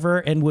driver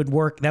and would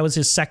work. That was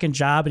his second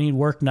job, and he'd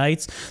work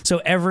nights. So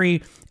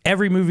every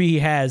movie he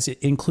has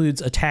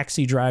includes a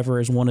taxi driver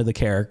as one of the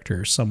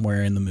characters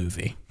somewhere in the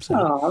movie. So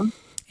Aww.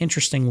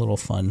 Interesting little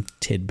fun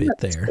tidbit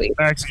there. Sweet.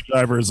 Taxi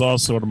Driver is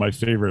also one of my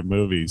favorite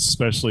movies,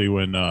 especially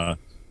when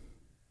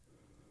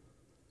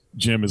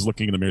Jim is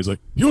looking in the mirror. He's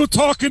like, "You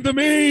talking to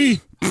me?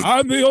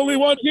 I'm the only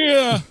one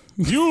here.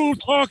 You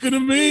talking to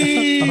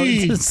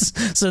me?"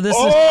 So this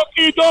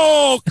Okey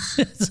doke.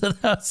 so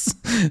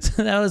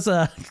that was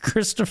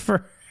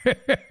Christopher.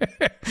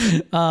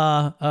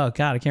 Oh God,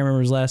 I can't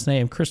remember his last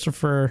name.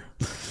 Christopher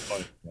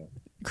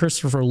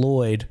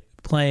Lloyd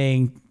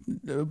playing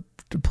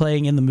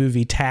in the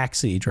movie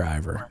Taxi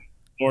Driver.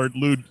 Lord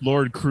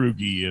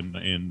Kruge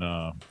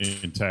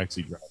in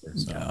Taxi Driver.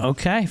 So.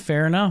 Okay,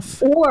 fair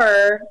enough.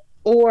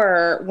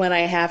 Or when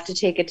I have to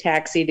take a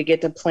taxi to get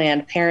to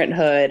Planned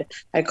Parenthood,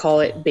 I call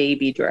it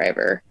Baby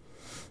Driver.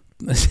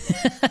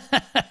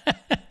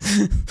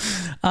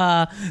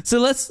 So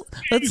let's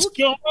It's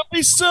gonna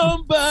be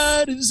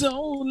somebody's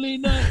only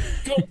night.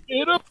 Go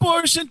get a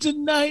portion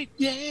tonight,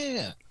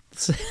 yeah.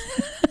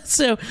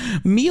 So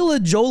Mila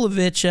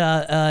Jovovich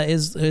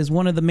is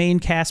one of the main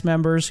cast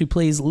members who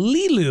plays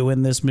Lilu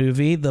in this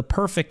movie, the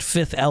perfect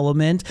fifth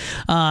element.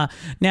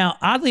 Now,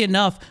 oddly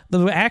enough,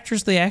 the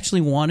actress they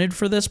actually wanted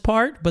for this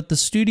part, but the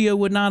studio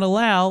would not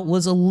allow,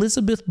 was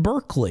Elizabeth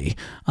Berkley.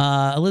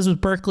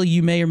 Elizabeth Berkley,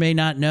 you may or may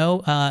not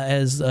know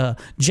as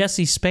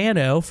Jessie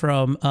Spano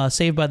from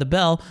Saved by the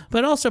Bell,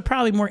 but also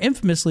probably more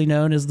infamously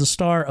known as the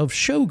star of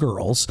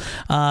Showgirls.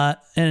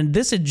 And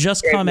this had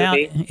just come out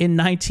in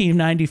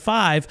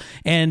 1995,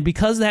 and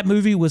because that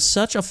movie was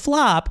such a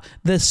flop,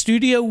 the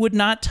studio would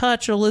not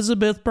touch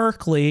Elizabeth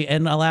Berkley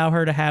and allow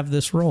her to have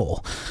this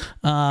role.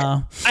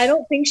 I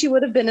don't think she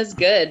would have been as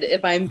good,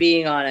 if I'm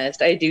being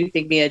honest. I do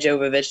think Mia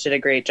Jovovich did a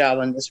great job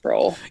on this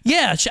role.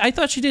 Yeah, I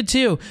thought she did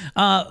too.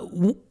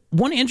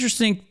 One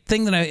interesting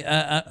thing that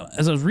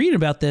as I was reading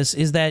about this,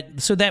 is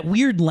that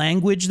weird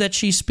language that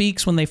she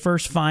speaks when they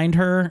first find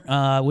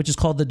her, which is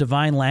called the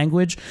Divine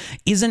Language,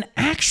 is an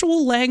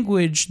actual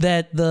language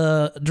that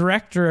the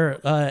director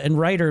and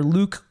writer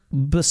Luc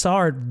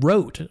Besson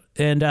wrote.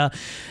 And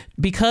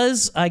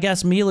because I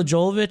guess Mila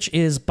Jovovich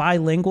is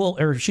bilingual,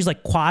 or she's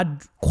like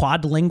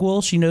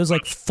quadlingual, she knows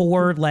like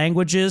 4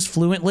 languages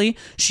fluently.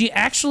 She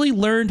actually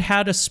learned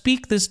how to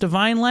speak this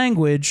divine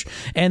language,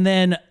 and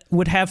then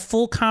would have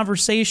full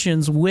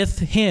conversations with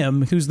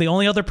him, who's the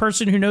only other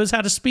person who knows how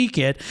to speak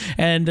it,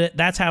 and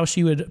that's how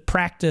she would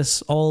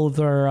practice all of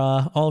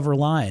her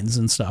lines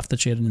and stuff that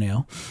she had to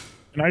nail.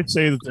 And I'd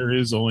say that there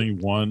is only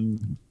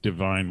one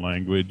divine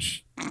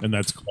language, and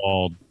that's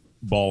called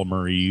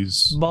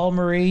Balmarese.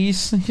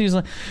 Balmarese. She's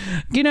like,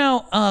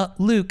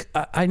 Luke,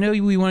 I know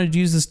we wanted to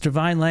use this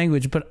divine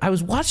language, but I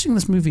was watching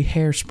this movie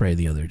Hairspray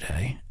the other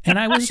day, and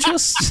I was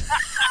just...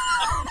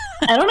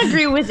 I don't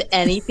agree with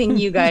anything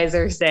you guys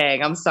are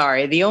saying. I'm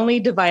sorry. The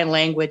only divine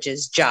language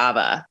is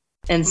Java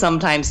and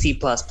sometimes C++.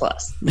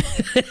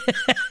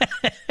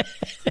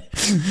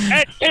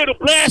 That kind of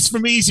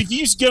blasphemies. If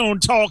you go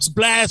and talks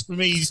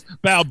blasphemies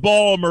about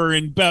Balmer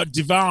and about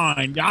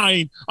Divine,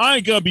 I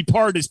ain't gonna be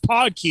part of this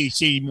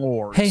podcast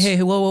anymore.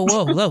 Hey,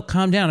 whoa,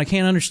 calm down. I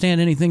can't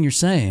understand anything you're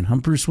saying. I'm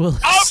Bruce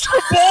Willis. I'm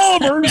from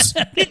Balmer's.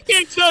 He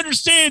can't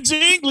understand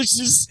English,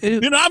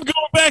 and I'm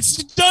going back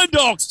to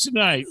Dundogs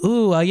tonight.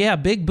 Ooh, yeah,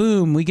 big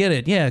boom. We get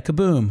it. Yeah,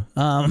 kaboom.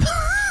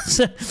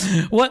 So,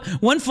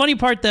 one funny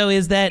part though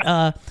is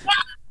that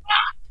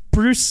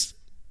Bruce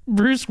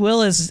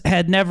Willis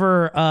had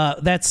never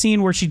that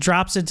scene where she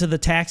drops into the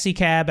taxi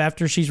cab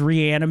after she's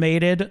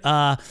reanimated.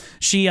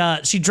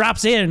 She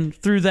drops in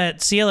through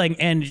that ceiling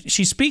and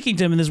she's speaking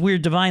to him in this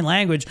weird divine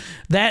language.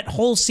 That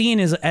whole scene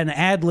is an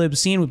ad-lib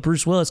scene with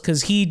Bruce Willis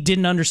because he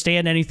didn't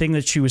understand anything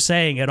that she was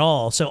saying at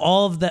all. So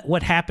all of that,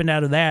 what happened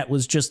out of that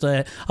was just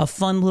a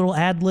fun little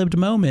ad-libbed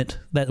moment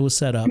that was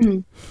set up.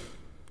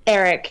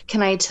 Eric,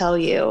 can I tell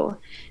you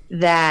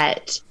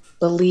that,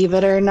 believe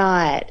it or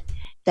not,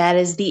 that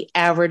is the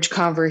average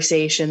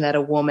conversation that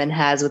a woman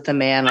has with a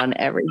man on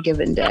every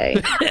given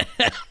day.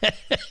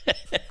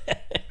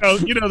 Oh,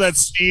 you know that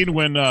scene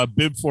when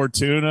Bib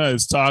Fortuna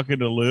is talking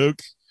to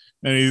Luke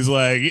and he's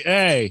like,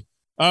 hey,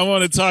 I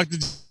want to talk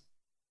to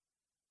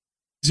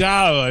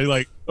Java. He's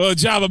like, oh,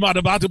 Java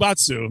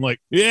Matabatsu. I'm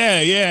like, yeah,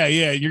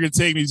 you're going to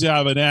take me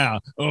Java now.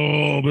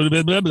 Oh, blah,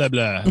 blah, blah, blah,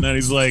 blah. And then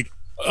he's like,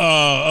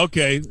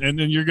 okay, and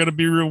then you're gonna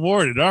be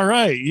rewarded. All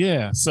right,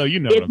 yeah. So you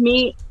know,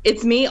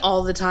 it's me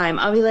all the time.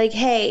 I'll be like,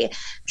 hey,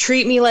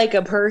 treat me like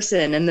a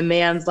person, and the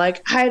man's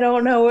like, I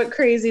don't know what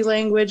crazy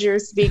language you're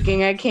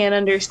speaking. I can't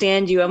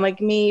understand you. I'm like,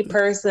 me,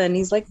 person.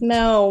 He's like,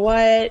 no,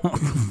 what?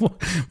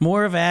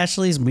 More of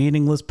Ashley's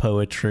meaningless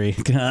poetry.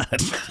 God.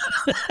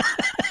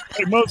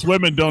 Hey, most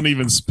women don't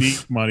even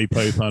speak Monty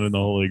Python and the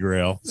Holy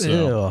Grail.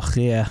 So.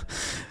 Ew, yeah.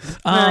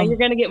 You're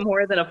gonna get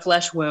more than a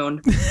flesh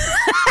wound.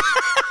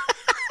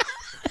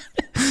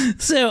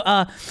 So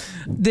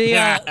the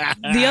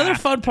other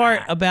fun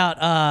part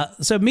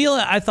about so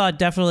Mila, I thought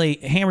definitely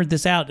hammered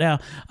this out. Now,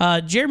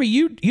 Jeremy,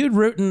 you'd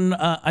written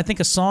I think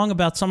a song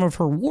about some of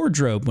her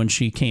wardrobe when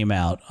she came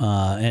out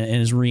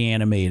and is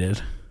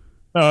reanimated.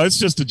 No, it's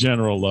just a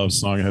general love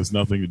song. It has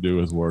nothing to do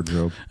with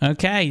wardrobe.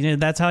 Okay,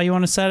 that's how you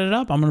want to set it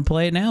up. I'm going to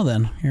play it now.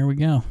 Then here we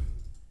go.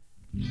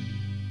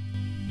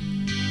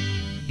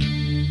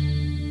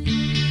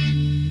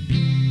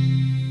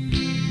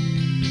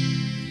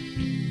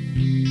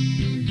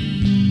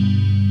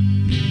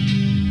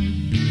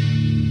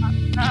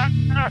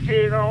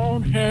 Knocking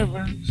on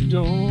heaven's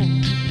door.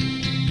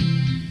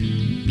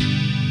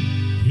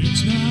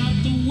 It's not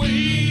the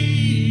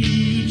way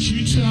that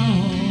you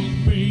talk,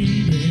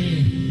 baby.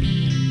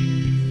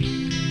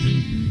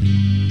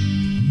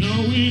 No,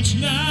 it's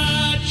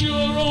not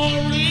your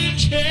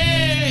orange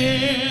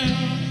hair.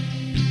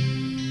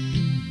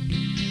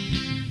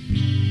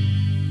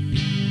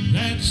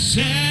 That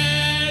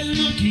sad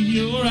look in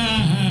your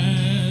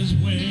eyes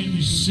when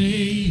you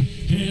say,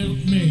 help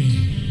me.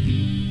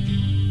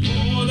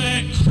 Oh,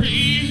 that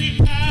crazy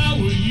power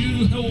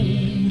you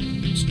hold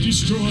to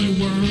destroy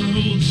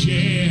worlds,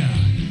 yeah.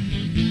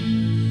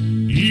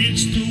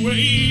 It's the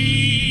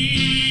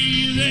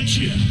way that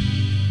you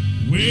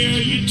wear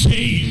your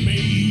tape,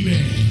 baby.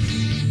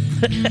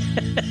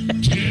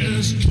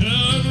 Just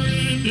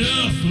covering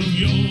enough of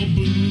your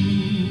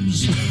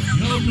boobs,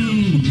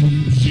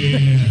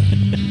 yeah.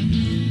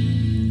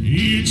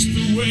 It's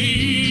the way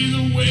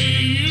you wear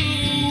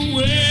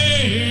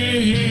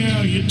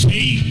your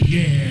tape,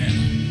 yeah.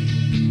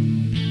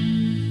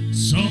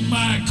 Some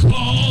might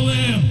call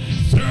them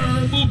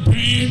thermal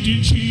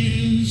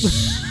bandages.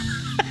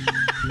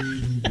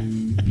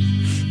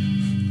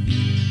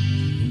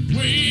 The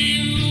way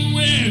you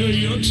wear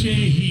your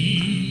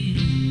tape,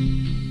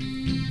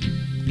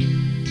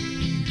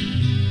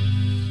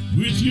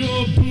 with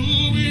your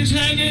boobies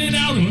hanging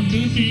out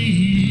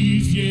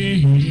underneath, yeah.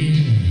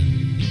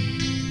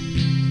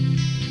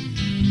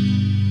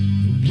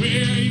 The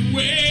way you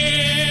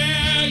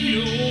wear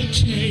your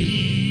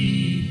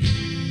tape,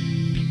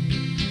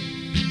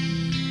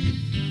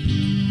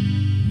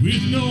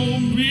 with no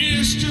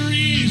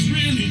mysteries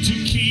really to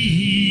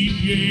keep,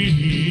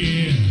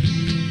 yeah.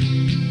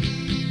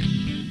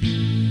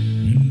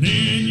 And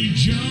then you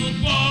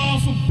jump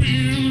off a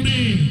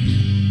building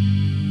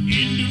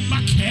into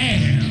my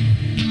cab,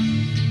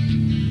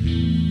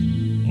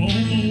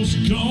 almost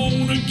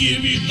gonna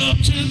give you up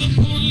to the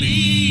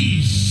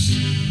police,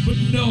 but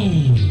no,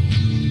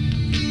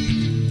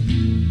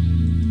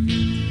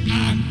 I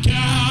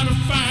gotta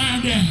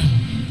find out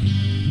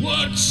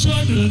what's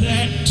under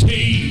that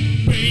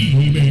tape,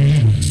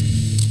 baby.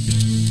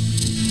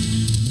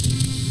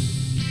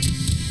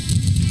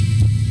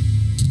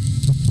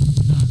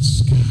 Not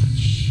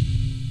scotch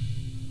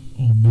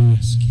or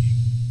masking,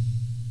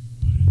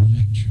 but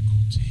electrical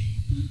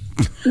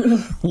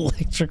tape.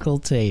 Electrical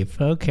tape.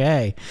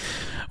 Okay.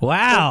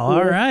 Wow.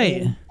 All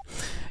right.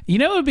 You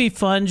know what would be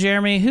fun,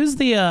 Jeremy? Who's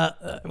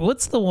the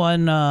what's the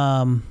one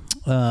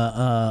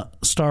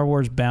Star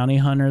Wars bounty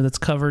hunter that's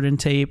covered in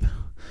tape?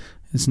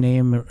 His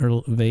name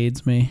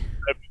evades me.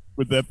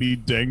 Would that be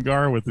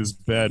Dengar with his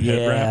bad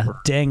head wrapper?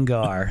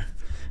 Dengar.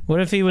 What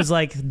if he was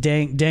like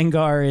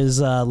Dengar is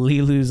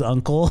Lilu's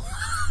uncle?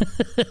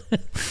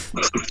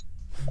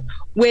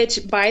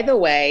 Which, by the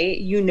way,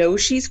 you know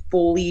she's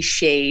fully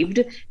shaved,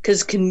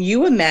 because can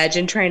you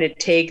imagine trying to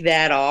take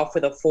that off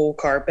with a full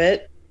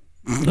carpet?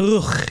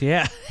 Ugh,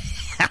 yeah.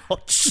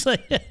 Ouch.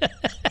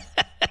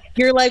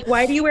 You're like,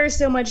 why do you wear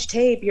so much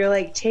tape? You're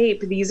like,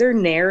 tape, these are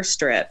Nair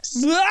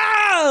strips.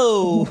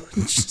 Whoa!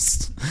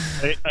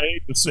 I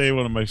hate to say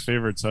one of my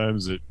favorite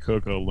times at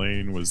Coco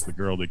Lane was the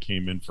girl that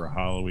came in for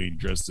Halloween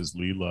dressed as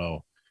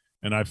Lilo.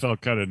 And I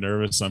felt kind of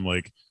nervous. I'm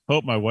like,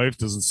 hope my wife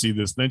doesn't see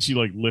this. Then she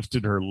like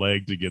lifted her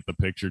leg to get the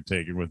picture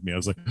taken with me. I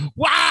was like,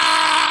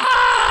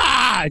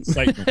 wow!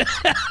 Excitement.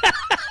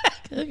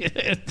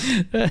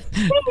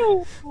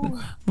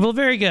 Well,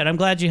 very good. I'm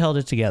glad you held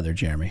it together,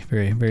 Jeremy.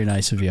 Very, very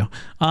nice of you.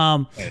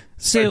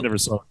 So I never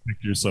saw a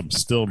picture, so I'm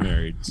still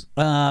married.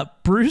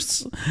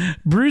 Bruce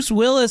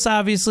Willis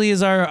obviously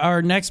is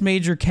our next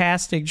major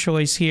casting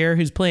choice here,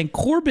 who's playing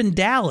Corbin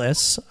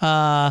Dallas.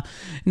 Now,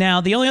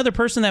 the only other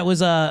person that was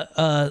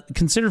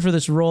considered for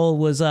this role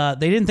was they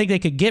didn't think they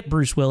could get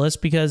Bruce Willis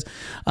because,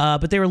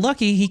 but they were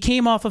lucky. He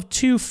came off of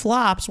 2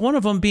 flops, one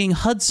of them being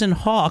Hudson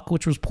Hawk,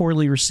 which was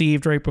poorly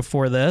received right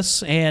before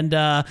this, and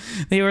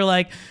they were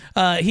like,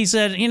 he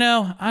said,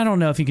 I don't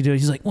know if you could do it.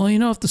 He's like, well,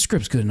 if the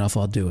script's good enough,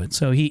 I'll do it.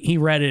 So he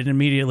read it and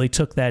immediately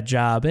took that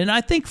job. And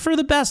I think for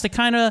the best, it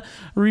kind of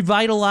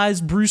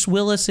revitalized Bruce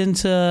Willis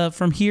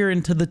from here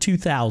into the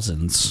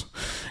 2000s.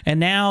 And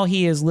now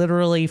he is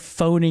literally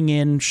phoning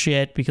in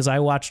shit because I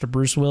watched a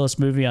Bruce Willis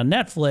movie on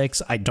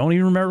Netflix. I don't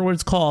even remember what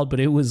it's called, but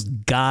it was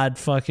god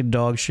fucking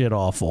dog shit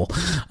awful.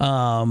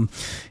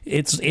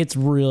 It's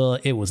real.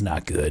 It was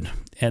not good.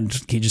 And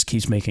he just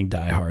keeps making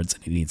diehards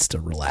and he needs to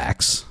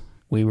relax.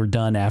 We were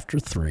done after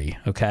 3,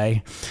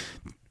 okay?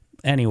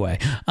 Anyway,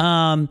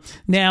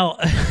 now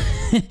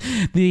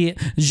the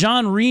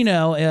Jean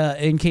Reno,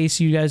 in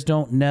case you guys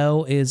don't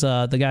know, is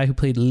the guy who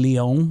played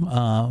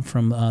Leon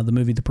from the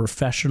movie The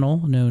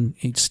Professional, known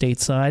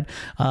stateside.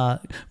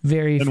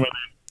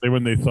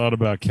 When they thought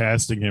about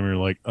casting him, you're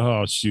like,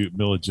 oh shoot,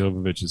 Mila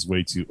Jovovich is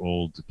way too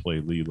old to play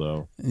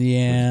Lilo.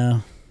 Yeah.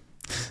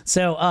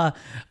 So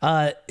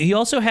you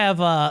also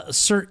have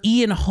Sir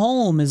Ian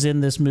Holm is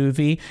in this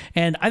movie,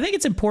 and I think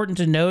it's important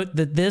to note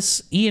that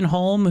this Ian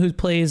Holm, who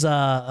plays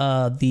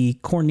the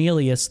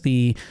Cornelius,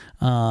 the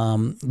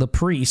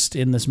priest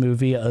in this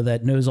movie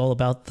that knows all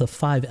about the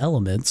 5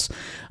 elements,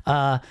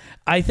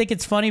 I think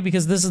it's funny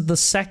because this is the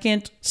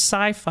second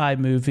sci-fi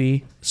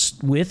movie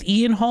with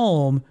Ian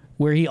Holm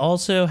where he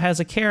also has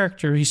a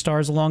character he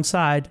stars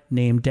alongside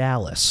named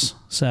Dallas.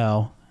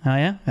 So,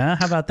 how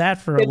about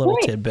that for a little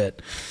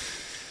tidbit?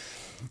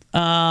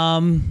 Now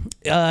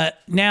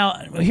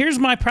here's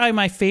probably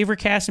my favorite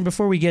casting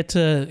before we get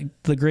to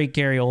the great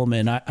Gary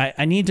Oldman.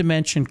 I need to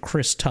mention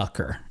Chris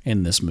Tucker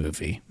in this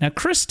movie. Now,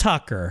 Chris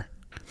Tucker,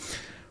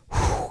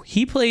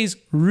 he plays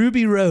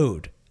Ruby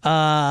Road,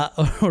 or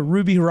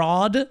Ruby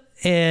Rod,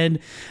 and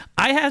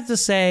I have to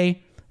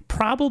say,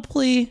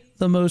 probably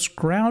the most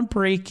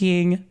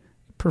groundbreaking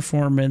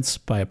performance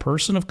by a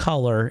person of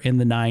color in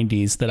the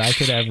 90s that I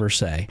could ever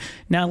say.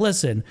 Now,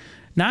 listen,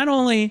 not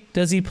only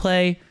does he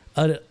play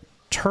a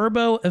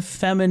turbo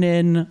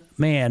effeminate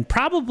man,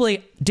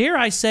 probably, dare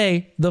I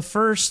say, the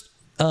first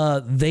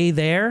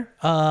actor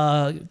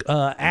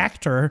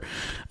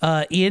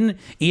in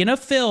a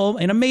film,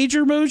 in a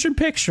major motion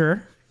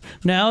picture.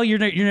 No, you're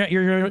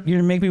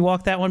gonna make me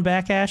walk that one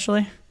back,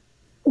 Ashley?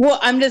 Well,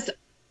 I'm just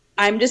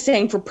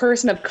saying, for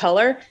person of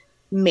color,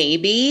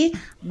 maybe,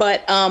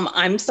 but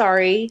I'm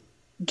sorry,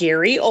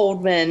 Gary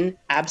Oldman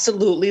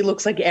absolutely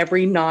looks like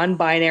every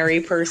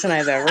non-binary person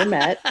I've ever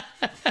met.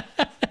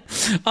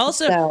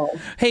 Also,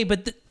 hey,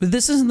 but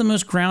this isn't the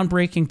most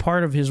groundbreaking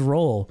part of his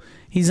role.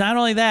 He's not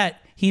only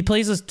that, he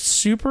plays a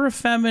super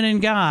feminine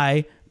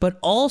guy, but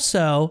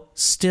also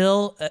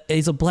still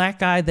is a black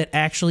guy that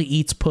actually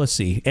eats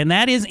pussy. And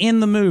that is in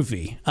the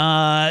movie,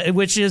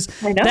 which is,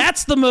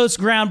 that's the most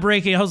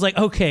groundbreaking. I was like,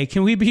 okay,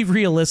 can we be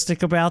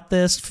realistic about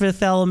this,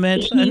 Fifth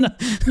Element?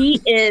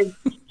 He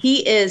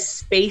is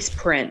Space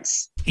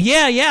Prince.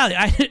 Yeah.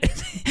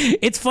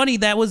 It's funny.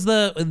 That was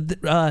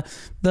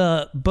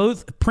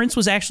both Prince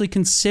was actually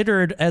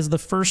considered as the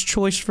first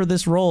choice for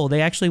this role.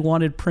 They actually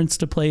wanted Prince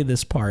to play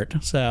this part.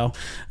 So,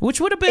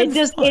 which would have been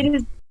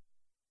fun.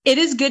 It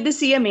is good to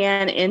see a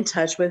man in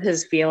touch with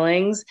his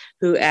feelings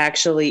who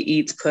actually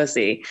eats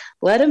pussy.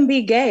 Let him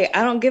be gay.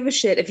 I don't give a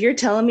shit. If you're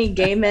telling me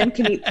gay men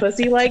can eat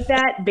pussy like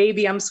that,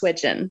 baby, I'm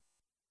switching.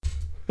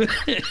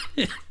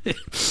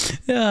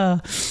 Yeah.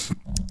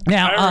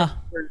 Now,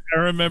 I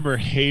remember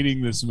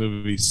hating this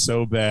movie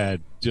so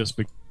bad just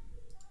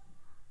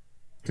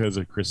because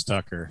of Chris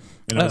Tucker.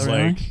 And I was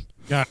like,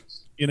 gosh,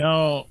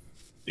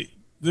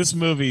 this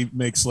movie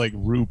makes like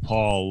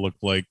RuPaul look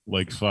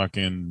like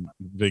fucking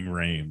Ving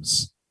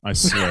Rhames. I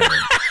swear.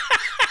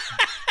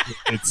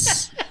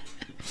 It's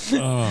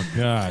oh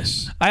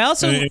gosh. I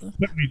also it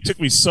took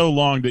me so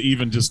long to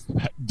even just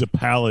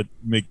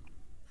make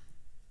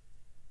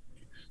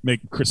make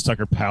Chris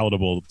Tucker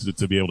palatable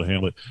to be able to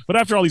handle it. But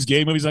after all these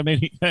gay movies I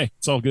made, hey,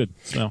 it's all good.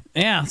 So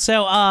yeah.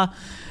 So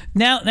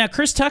now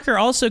Chris Tucker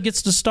also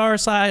gets to star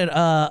side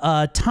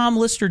Tom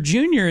Lister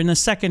Jr. in the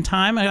second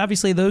time.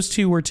 Obviously, those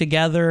two were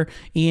together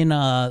in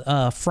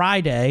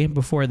Friday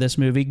before this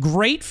movie.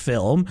 Great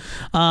film.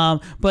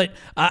 But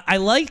I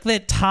like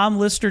that Tom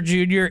Lister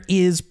Jr.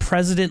 is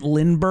President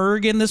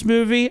Lindbergh in this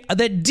movie.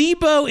 That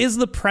Debo is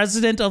the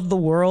president of the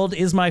world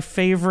is my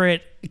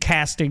favorite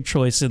casting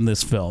choice in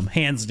this film,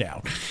 hands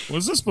down.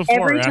 Was this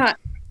before or after?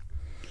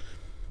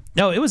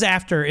 No, it was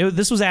after.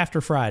 This was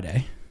after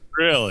Friday.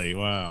 Really?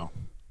 Wow.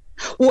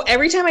 Well,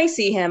 every time I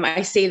see him,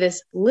 I say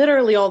this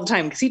literally all the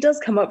time because he does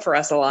come up for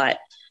us a lot.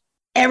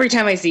 Every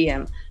time I see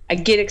him, I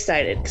get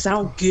excited because I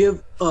don't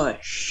give a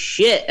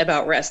shit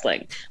about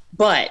wrestling.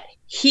 But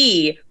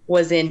he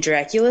was in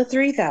Dracula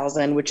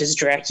 3000, which is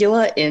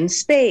Dracula in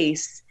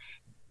space.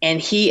 And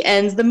he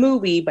ends the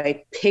movie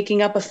by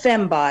picking up a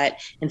fembot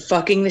and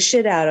fucking the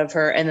shit out of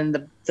her. And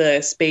then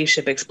the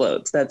spaceship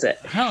explodes. That's it.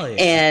 Hell yeah.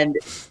 And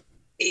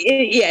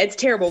it's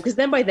terrible because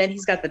then by then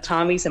he's got the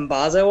Tommy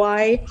Simbazo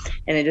eye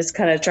and it just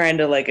kind of trying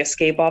to like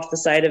escape off the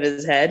side of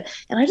his head.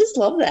 And I just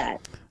love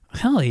that.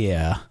 Hell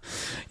yeah.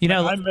 You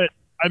know,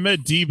 I met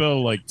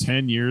Debo like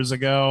 10 years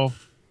ago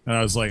and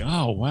I was like,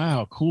 oh,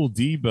 wow, cool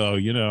Debo.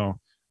 You know,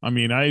 I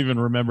mean, I even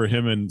remember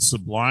him in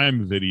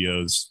Sublime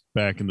videos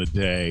back in the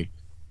day.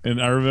 And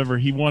I remember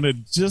he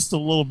wanted just a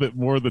little bit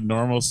more than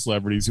normal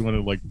celebrities. He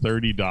wanted like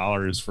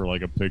 $30 for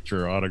like a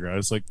picture or autograph.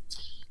 It's like,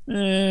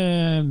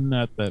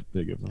 not that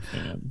big of a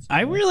fan.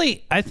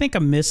 I think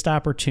a missed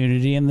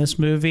opportunity in this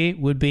movie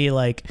would be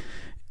like,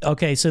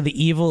 okay, so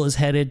the evil is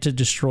headed to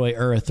destroy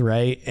Earth,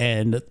 right?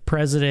 And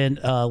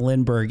President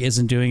Lindbergh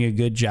isn't doing a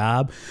good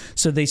job,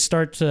 so they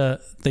start to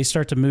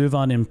move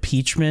on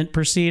impeachment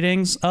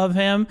proceedings of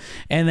him,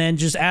 and then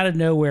just out of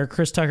nowhere,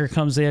 Chris Tucker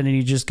comes in and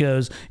he's like,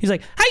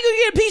 "How you gonna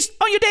get impeached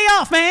on your day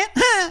off, man?"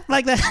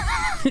 like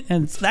that.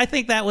 And I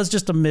think that was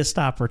just a missed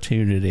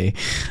opportunity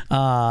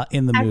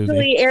in the movie.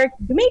 Actually, Eric,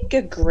 you make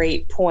a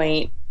great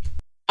point.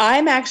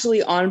 I'm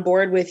actually on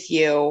board with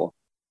you.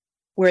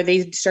 Where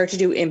they start to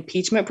do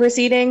impeachment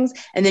proceedings,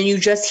 and then you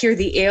just hear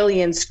the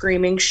alien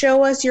screaming,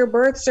 "Show us your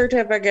birth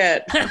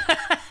certificate."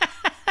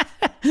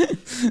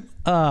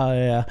 Oh,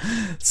 yeah.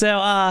 So,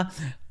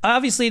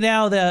 obviously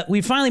now that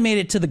we finally made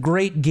it to the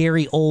great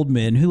Gary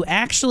Oldman, who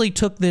actually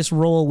took this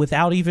role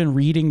without even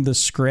reading the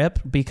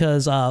script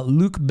because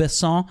Luc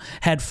Besson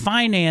had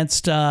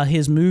financed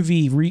his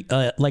movie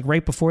like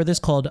right before this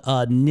called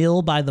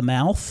Nil by the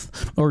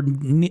Mouth or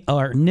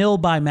Nil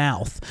by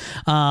Mouth.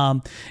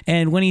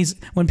 And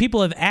when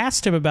people have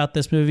asked him about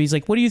this movie, he's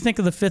like, "What do you think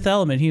of The Fifth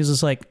Element?" He was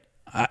just like,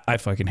 I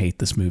fucking hate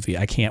this movie.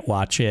 I can't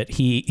watch it.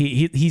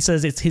 He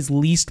says it's his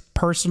least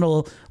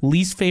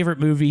favorite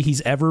movie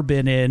he's ever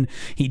been in.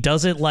 He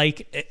doesn't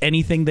like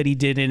anything that he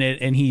did in it,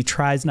 and he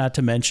tries not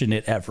to mention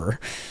it ever.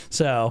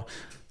 So,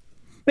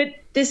 but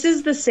this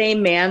is the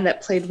same man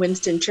that played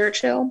Winston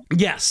Churchill.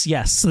 Yes.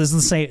 This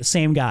is the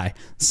same guy,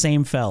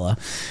 same fella.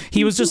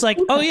 He was just like,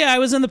 "Oh yeah, I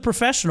was in The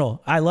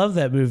Professional. I love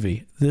that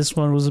movie." This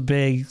one was a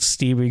big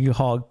steaming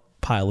hog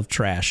pile of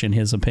trash in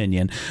his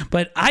opinion.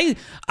 But I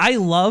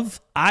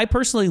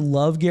personally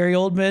love Gary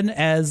Oldman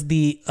as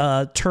the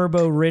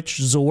turbo rich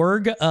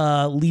Zorg,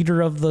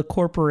 leader of the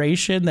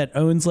corporation that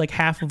owns like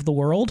half of the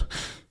world.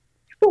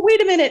 But wait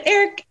a minute,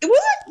 Eric,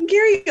 wasn't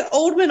Gary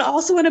Oldman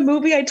also in a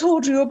movie I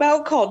told you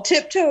about called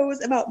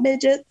Tiptoes about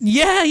midgets?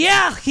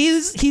 Yeah,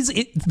 he's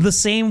the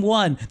same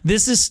one.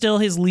 This is still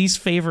his least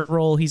favorite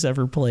role he's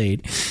ever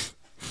played.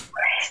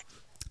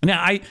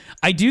 Now,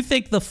 I do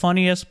think the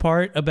funniest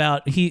part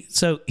about he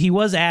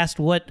was asked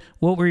what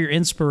were your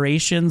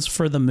inspirations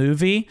for the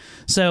movie.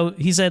 So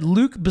he said,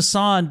 Luc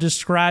Besson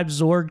described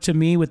Zorg to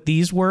me with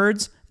these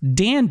words: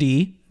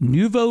 dandy,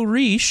 nouveau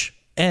riche,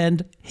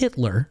 and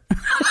Hitler.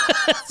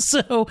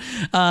 So,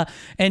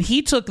 and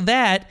he took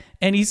that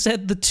and he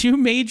said the two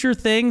major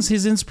things,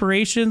 his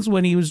inspirations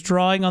when he was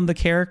drawing on the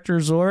character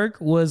Zorg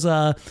was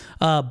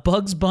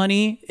Bugs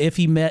Bunny if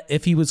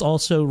he was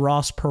also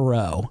Ross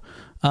Perot.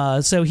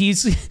 So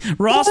he's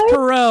Ross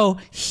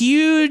Perot,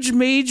 huge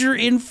major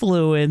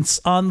influence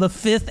on The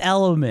Fifth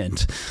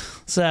Element.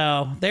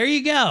 So there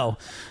you go.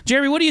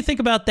 Jeremy, what do you think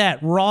about that?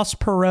 Ross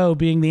Perot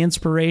being the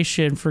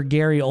inspiration for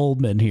Gary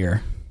Oldman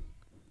here.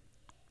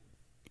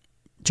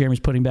 Jeremy's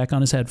putting back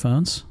on his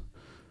headphones.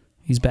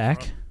 He's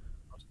back.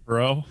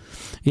 Perot?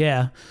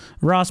 Yeah.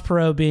 Ross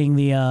Perot being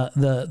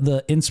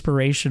the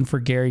inspiration for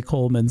Gary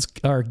Oldman's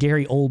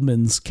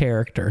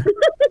character.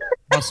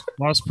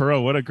 Ross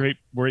Perot, what a great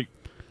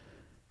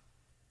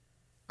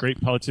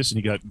politician.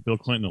 He got Bill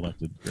Clinton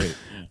elected. Great.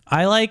 Yeah.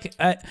 I like.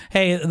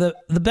 Hey, the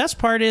best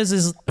part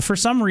is for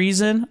some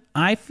reason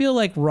I feel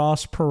like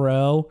Ross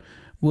Perot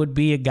would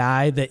be a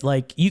guy that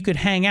like you could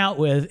hang out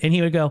with, and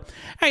he would go,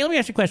 "Hey, let me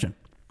ask you a question.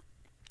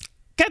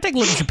 Can I take a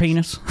look at your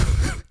penis?"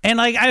 And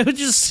like I would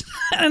just,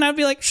 and I'd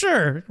be like,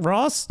 "Sure,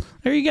 Ross.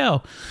 There you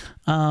go."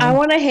 I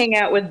want to hang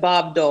out with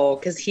Bob Dole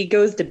because he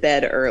goes to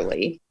bed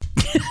early.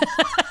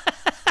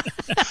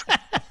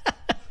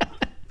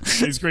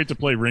 He's great to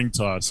play ring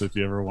toss if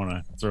you ever want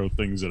to throw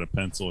things at a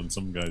pencil in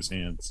some guy's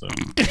hand. So.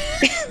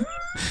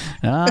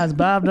 It's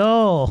Bob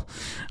Dole.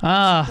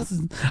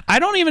 I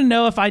don't even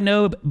know if I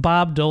know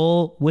Bob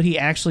Dole, what he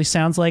actually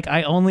sounds like.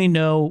 I only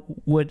know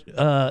what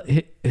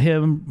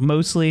him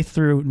mostly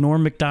through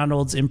Norm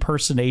Macdonald's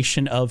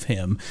impersonation of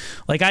him.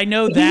 Like, I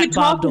know that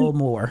Bob Dole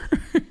more.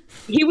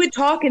 He would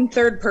talk in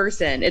third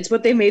person. It's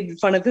what they made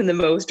fun of him the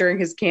most during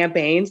his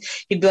campaigns.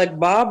 He'd be like,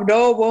 Bob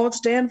Dole won't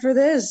stand for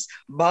this.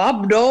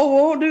 Bob Dole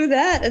won't do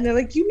that. And they're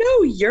like,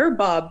 you're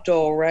Bob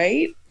Dole,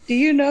 right? Do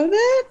you know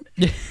that?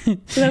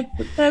 So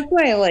that's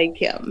why I like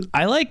him.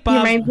 I like Bob. He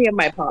reminds me of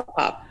my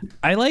pop.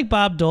 I like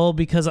Bob Dole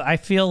because I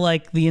feel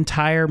like the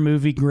entire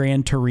movie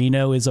Gran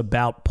Torino is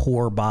about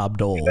poor Bob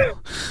Dole.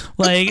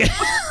 Like,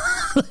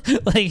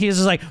 like he's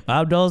just like,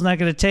 Bob Dole's not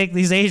going to take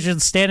these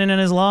Asians standing in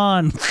his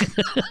lawn.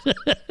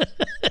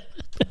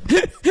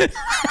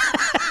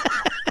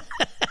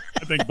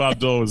 I think Bob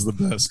Dole is the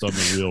best on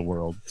the Real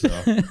World. So.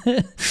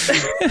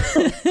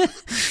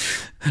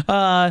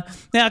 Now,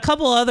 a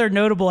couple other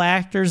notable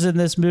actors in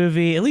this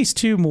movie, at least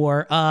two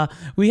more.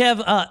 We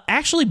have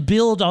actually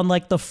billed on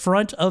like the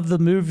front of the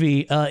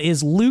movie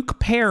is Luke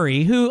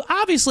Perry, who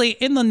obviously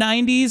in the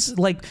 90s,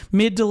 like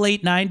mid to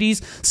late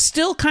 90s,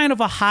 still kind of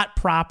a hot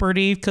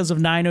property because of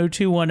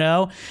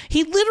 90210.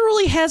 He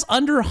literally has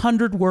under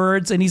 100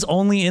 words and he's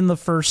only in the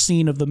first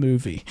scene of the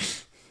movie.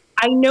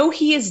 I know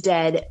he is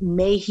dead.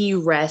 May he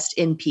rest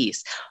in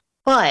peace.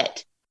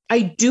 But I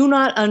do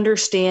not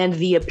understand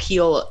the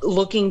appeal,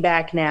 looking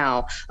back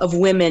now, of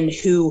women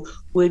who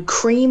would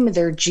cream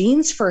their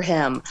jeans for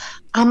him.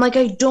 I'm like,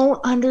 I don't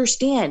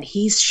understand.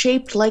 He's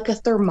shaped like a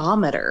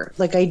thermometer.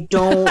 Like, I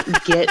don't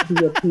get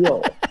the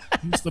appeal.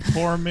 He's the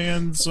poor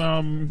man's,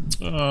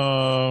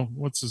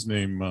 what's his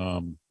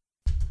name?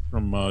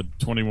 From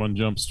 21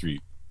 Jump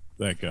Street.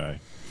 That guy.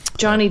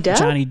 Johnny Depp?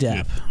 Johnny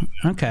Depp.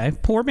 Yeah. Okay.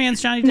 Poor man's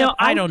Johnny Depp. No,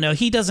 I don't know.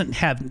 He doesn't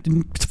have,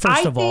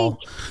 first of all,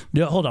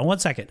 no, hold on one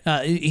second.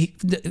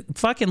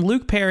 Fucking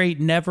Luke Perry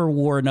never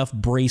wore enough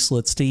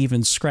bracelets to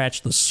even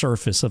scratch the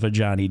surface of a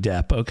Johnny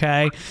Depp,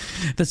 okay?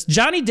 This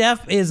Johnny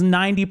Depp is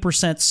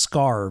 90%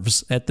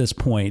 scarves at this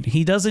point.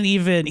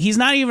 He's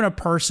not even a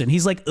person.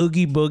 He's like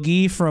Oogie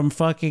Boogie from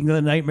fucking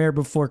The Nightmare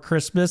Before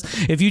Christmas.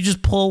 If you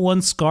just pull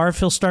one scarf,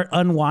 he'll start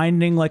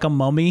unwinding like a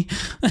mummy.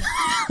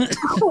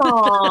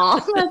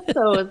 Aw, that's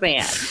so bad.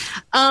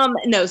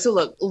 No, so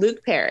look,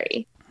 Luke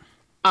Perry,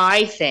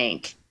 I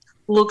think,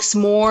 looks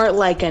more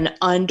like an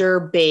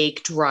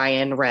underbaked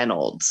Ryan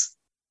Reynolds.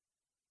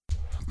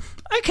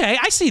 Okay,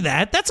 I see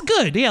that. That's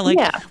good. Yeah,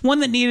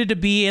 one that needed to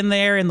be in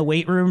there in the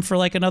weight room for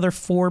like another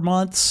 4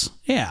 months.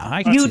 Yeah,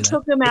 I can see that. You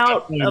took him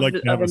out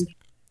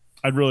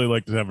I'd really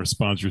like to have a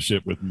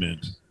sponsorship with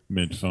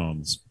Mint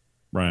Phones.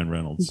 Ryan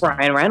Reynolds.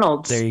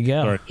 There you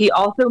go. Sorry. He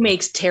also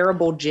makes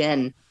terrible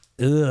gin.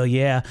 Ugh,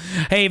 yeah.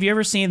 Hey, have you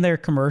ever seen their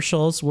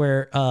commercials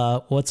where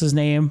what's his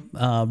name?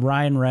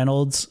 Ryan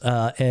Reynolds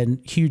and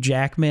Hugh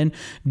Jackman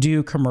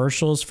do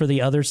commercials for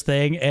the Others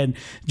thing, and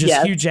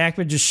Hugh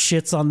Jackman just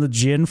shits on the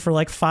gin for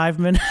like 5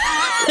 minutes.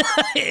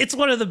 It's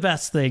one of the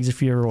best things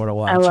if you ever want to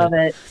watch it. I love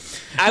it.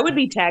 I would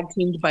be tag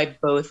teamed by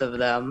both of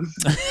them.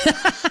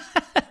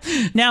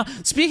 Now,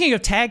 speaking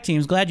of tag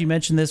teams, glad you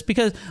mentioned this,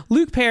 because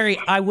Luke Perry,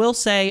 I will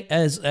say,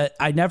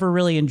 I never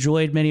really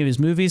enjoyed many of his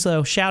movies,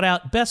 though. Shout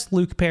out, best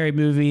Luke Perry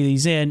movie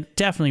he's in,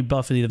 definitely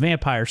Buffy the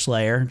Vampire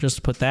Slayer, just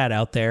to put that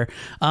out there.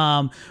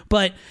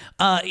 But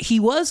he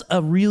was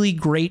a really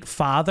great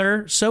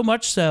father, so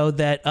much so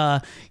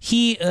that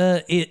he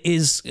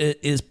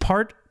is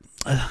part.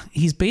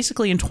 He's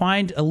basically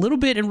entwined a little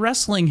bit in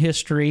wrestling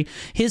history.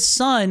 His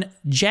son,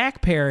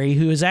 Jack Perry,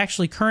 who is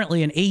actually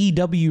currently an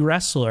AEW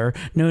wrestler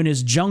known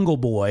as Jungle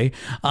Boy,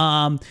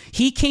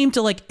 he came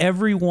to like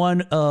every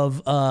one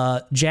of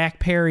Jack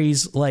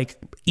Perry's like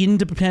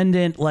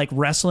independent like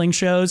wrestling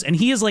shows, and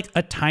he is like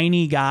a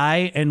tiny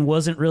guy and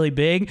wasn't really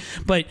big,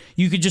 but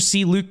you could just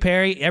see Luke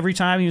Perry every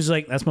time. He was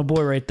like, that's my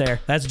boy right there,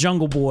 that's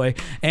Jungle Boy,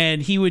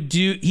 and he would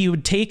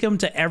take him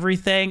to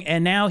everything,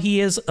 and now he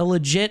is a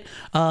legit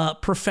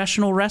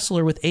professional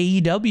wrestler with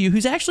AEW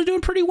who's actually doing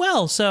pretty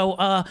well. So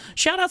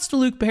shout outs to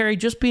Luke Perry,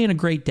 just being a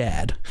great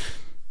dad.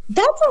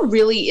 That's a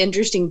really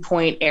interesting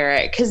point,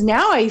 Eric, because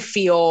now I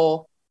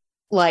feel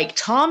like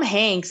Tom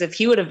Hanks, if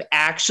he would have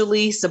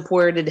actually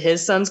supported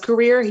his son's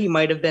career, he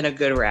might have been a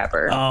good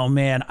rapper. Oh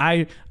man,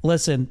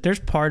 listen, there's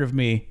part of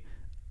me,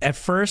 at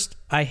first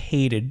I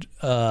hated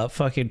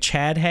fucking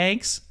Chad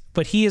Hanks,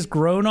 but he has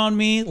grown on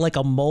me like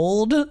a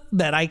mold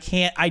that I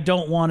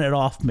don't want it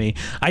off me.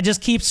 I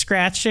just keep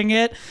scratching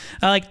it.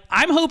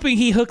 I'm hoping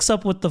he hooks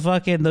up with the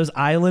fucking those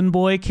Island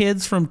Boy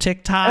kids from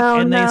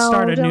TikTok they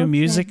start a new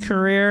music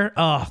career.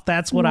 Oh,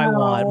 that's what I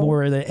want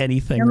more than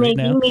anything. You're right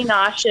making me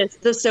nauseous.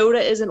 The soda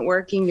isn't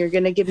working. You're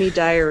going to give me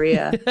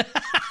diarrhea.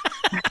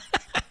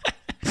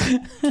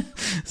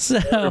 So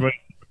everybody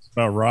talks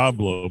about Rob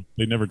Lowe.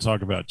 They never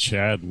talk about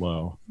Chad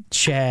Lowe.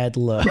 Chad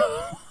Lowe.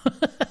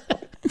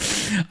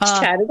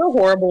 Chad is a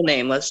horrible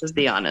name, let's just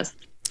be honest.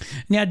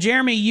 Now,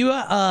 Jeremy,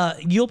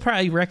 you'll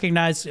probably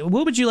recognize.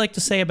 What would you like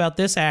to say about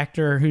this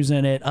actor who's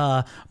in it?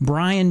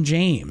 Brian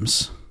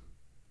James.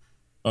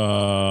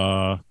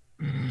 My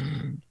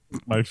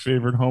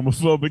favorite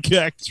homophobic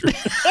actor.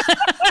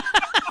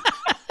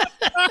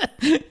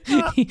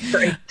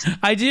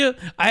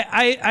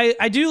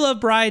 I do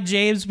love Brian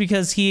James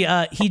because he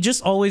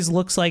just always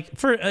looks like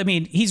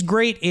he's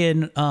great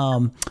in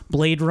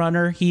Blade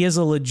Runner. He is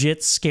a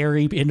legit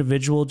scary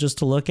individual just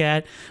to look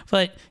at.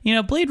 But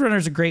Blade Runner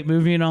is a great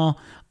movie and all.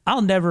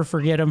 I'll never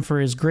forget him for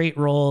his great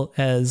role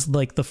as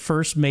like the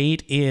first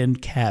mate in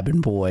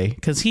Cabin Boy,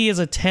 because he is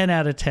a 10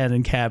 out of 10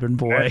 in Cabin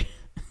Boy.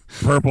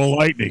 Purple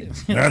Lightning.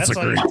 That's a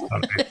great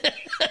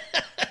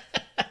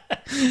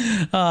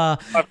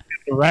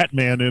the Rat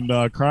Man in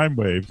Crime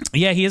Wave.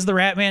 Yeah, he is the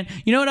Rat Man.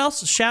 You know what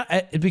else?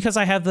 Because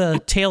I have the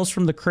Tales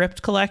from the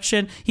Crypt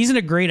collection. He's in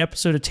a great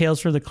episode of Tales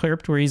from the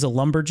Crypt where he's a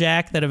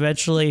lumberjack that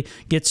eventually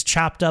gets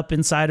chopped up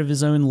inside of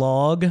his own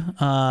log.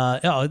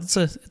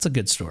 It's a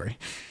good story.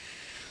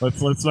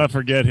 Let's not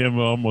forget him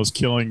almost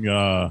killing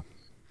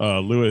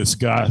Louis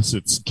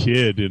Gossett's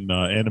kid in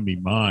Enemy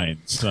Mine.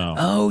 So.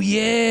 Oh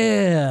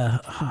yeah,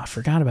 I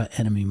forgot about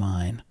Enemy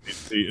Mine.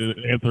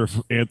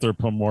 The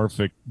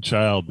anthropomorphic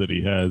child that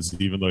he has,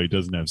 even though he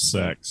doesn't have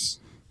sex.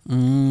 I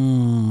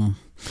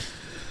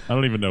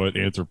don't even know what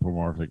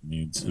anthropomorphic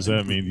means. Does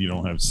that mean you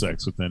don't have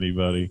sex with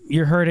anybody?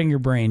 You're hurting your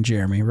brain,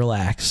 Jeremy.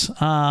 Relax.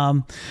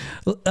 The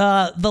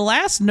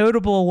last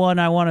notable one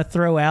I want to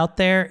throw out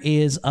there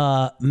is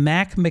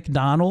Mac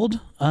McDonald.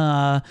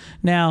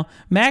 Now,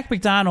 Mac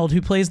McDonald,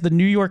 who plays the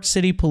New York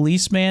City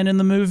policeman in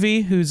the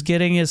movie, who's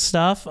getting his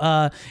stuff,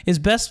 is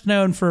best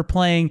known for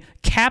playing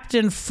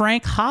Captain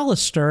Frank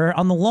Hollister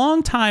on the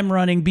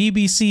long-time-running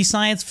BBC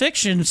science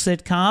fiction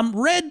sitcom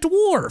Red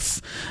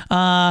Dwarf,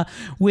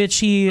 which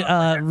he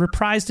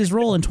reprised his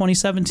role in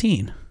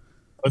 2017.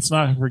 Let's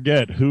not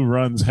forget who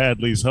runs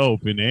Hadley's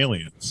Hope in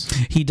Aliens.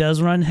 He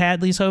does run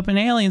Hadley's Hope in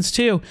Aliens,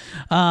 too.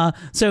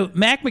 So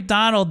Mac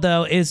McDonald,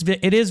 though,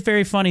 it is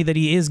very funny that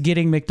he is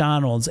getting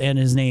McDonald's and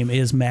his name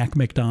is Mac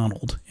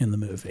McDonald in the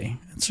movie.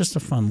 It's just a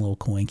fun little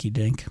coinky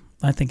dink.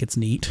 I think it's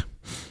neat.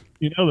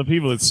 You know, the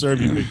people that serve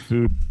you big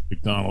food at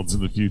McDonald's in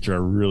the future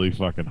are really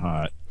fucking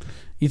hot.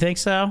 You think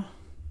so?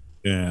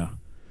 Yeah.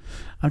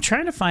 I'm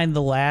trying to find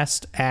the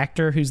last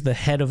actor who's the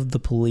head of the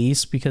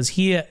police, because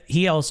he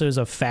also is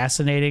a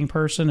fascinating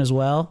person as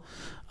well.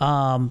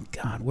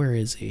 God, where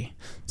is he?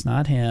 It's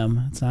not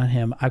him. It's not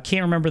him. I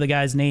can't remember the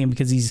guy's name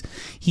because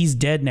he's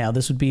dead now.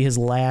 This would be his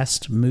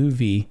last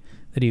movie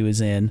that he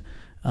was in.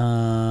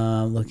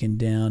 Looking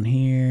down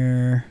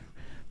here.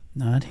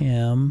 Not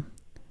him.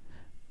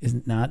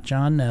 Isn't not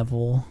John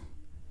Neville.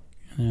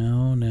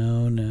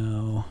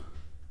 No.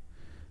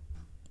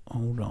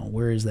 Hold on.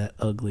 Where is that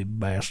ugly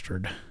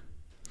bastard?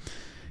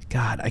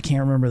 God, I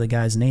can't remember the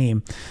guy's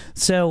name.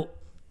 So,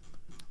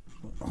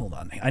 hold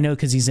on. I know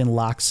because he's in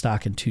Lock,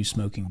 Stock, and Two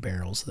Smoking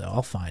Barrels, though.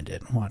 I'll find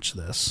it. Watch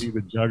this. He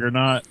the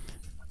Juggernaut?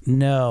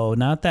 No,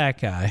 not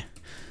that guy.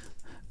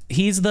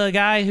 He's the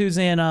guy who's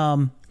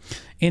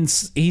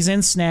he's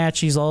in Snatch.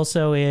 He's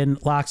also in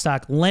Lock,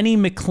 Stock. Lenny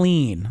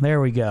McLean.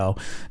 There we go.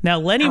 Now,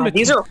 Lenny McLean.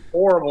 These are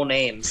horrible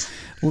names.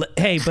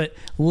 Hey, but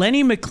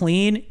Lenny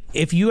McLean,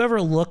 if you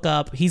ever look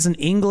up, he's an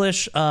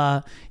English.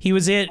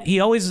 He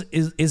always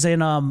is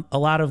in a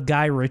lot of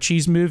Guy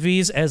Ritchie's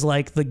movies as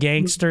like the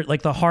gangster,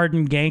 like the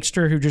hardened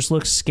gangster who just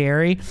looks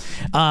scary,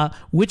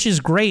 which is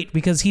great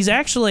because he's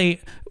actually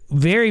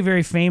very,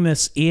 very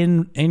famous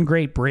in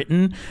Great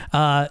Britain.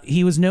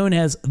 He was known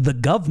as the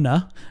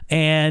Governor,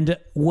 and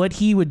what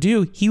he would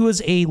do, he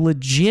was a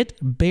legit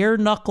bare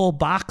knuckle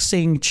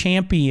boxing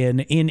champion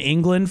in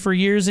England for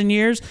years and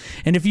years.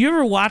 And if you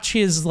ever watch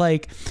his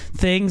like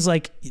things,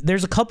 like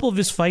there's a couple of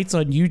his fights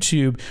on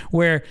YouTube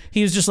where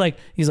he's like,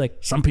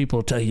 some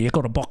people tell you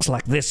go to box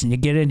like this and you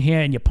get in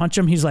here and you punch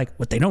him. He's like,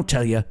 what they don't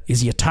tell you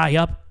is you tie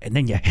up and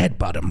then you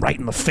headbutt him right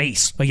in the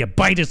face or you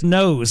bite his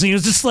nose. And he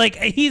was just like,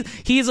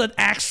 he's an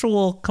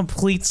actual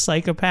complete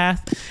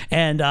psychopath,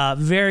 and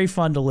very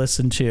fun to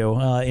listen to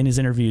in his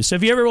interviews. So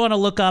if you ever want to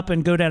look up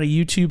and go down a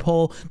YouTube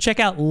hole, check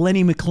out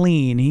Lenny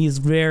McLean. He's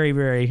very,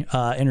 very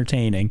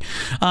entertaining.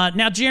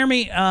 Now,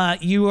 Jeremy,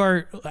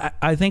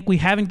 I think we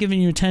haven't given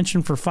you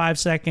attention for 5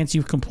 seconds.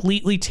 You've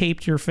completely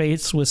taped your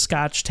face with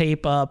Scotch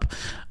tape up.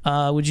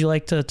 Would you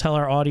like to tell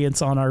our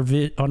audience on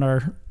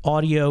our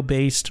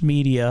audio-based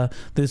media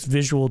this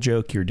visual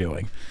joke you're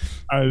doing?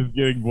 I was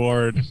getting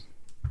bored.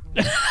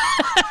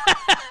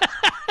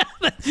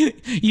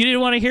 You didn't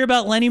want to hear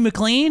about Lenny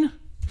McLean?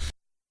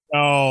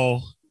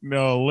 No.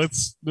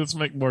 Let's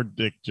make more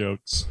dick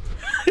jokes.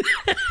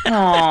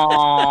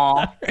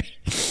 Aww.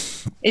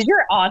 Is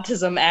your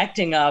autism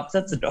acting up?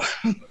 That's adorable.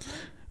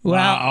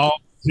 Wow.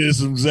 My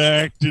autism's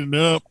acting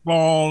up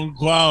on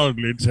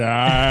quality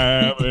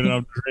time, and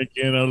I'm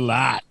drinking a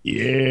lot.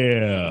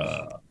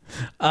 Yeah.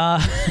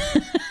 I'm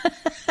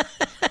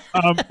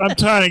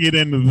tying it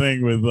into the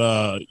thing with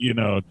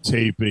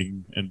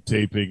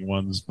taping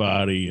one's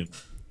body and.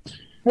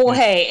 Well,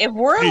 hey, if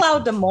we're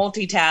allowed to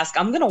multitask,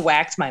 I'm gonna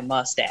wax my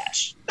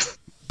mustache.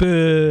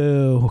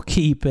 Boo!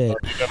 Keep it.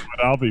 That's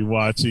what I'll be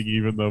watching,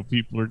 even though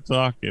people are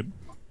talking.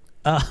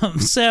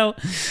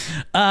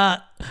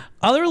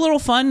 Other little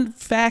fun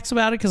facts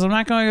about it, because I'm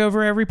not going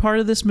over every part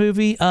of this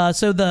movie.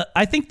 What are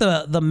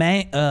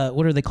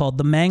they called?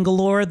 The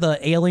Mangalore, the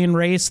alien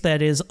race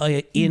that is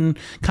in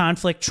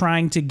conflict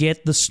trying to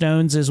get the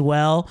stones as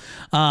well.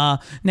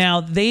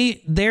 Now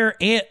the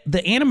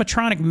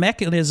animatronic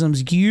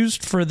mechanisms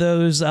used for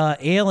those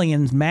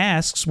alien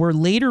masks were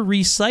later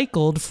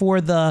recycled for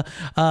the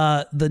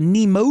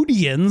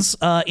Nemodians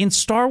in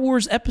Star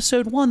Wars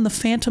Episode 1, The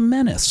Phantom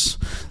Menace.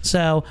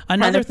 So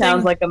another thing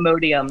sounds like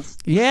Emodiums.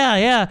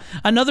 Yeah.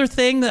 Another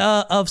thing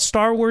of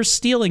Star Wars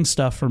stealing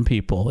stuff from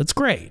people. It's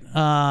great.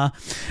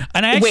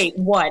 Wait,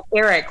 what?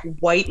 Eric,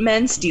 white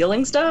men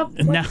stealing stuff?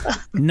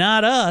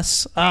 Not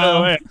us.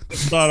 I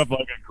thought of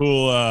like a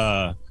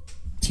cool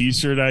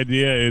T-shirt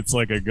idea. It's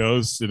like a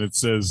ghost, and it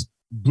says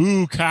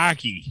 "Boo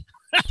Cocky."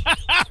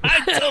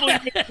 I totally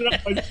made it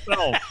up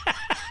myself.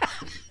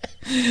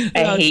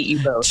 I hate you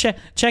both.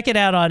 Check it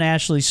out on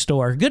Ashley's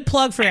store. Good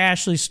plug for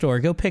Ashley's store.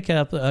 Go pick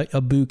up a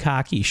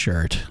Bukkake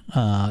shirt.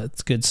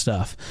 It's good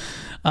stuff.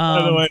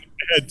 By the way,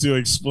 I had to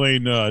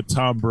explain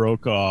Tom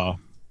Brokaw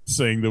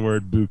saying the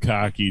word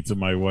bukkake to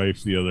my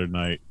wife the other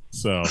night,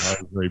 so I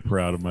was very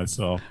proud of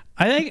myself.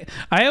 I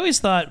always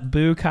thought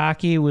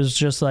bukkake was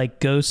just like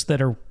ghosts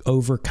that are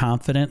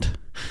overconfident,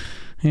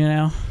 you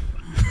know.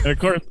 And of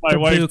course, my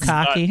wife does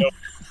not bukkake. know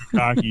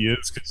what bukkake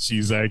is because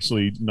she's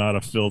actually not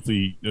a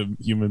filthy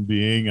human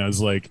being. I was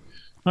like,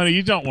 honey,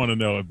 you don't want to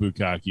know what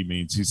bukkake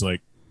means. She's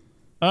like,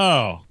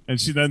 oh, and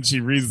she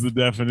reads the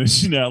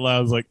definition out loud.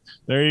 I was like,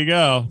 there you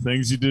go,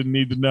 things you didn't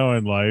need to know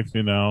in life,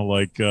 you know,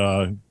 like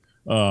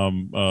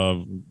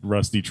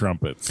rusty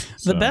trumpets.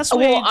 So. The best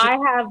way. Well,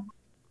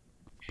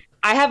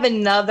 I have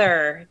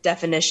another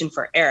definition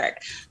for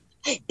Eric.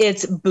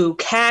 It's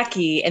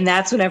bukkake, and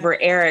that's whenever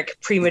Eric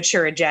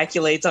premature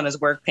ejaculates on his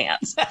work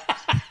pants.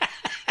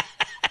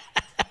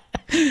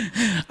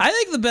 I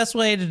think the best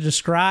way to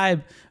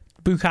describe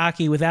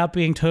bukkake without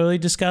being totally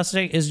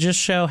disgusting is just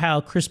show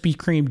how Krispy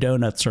Kreme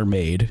donuts are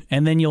made,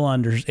 and then you'll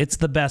it's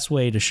the best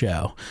way to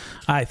show,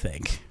 I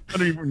think. I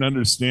don't even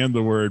understand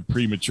the word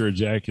premature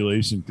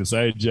ejaculation because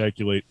I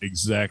ejaculate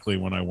exactly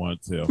when I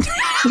want to.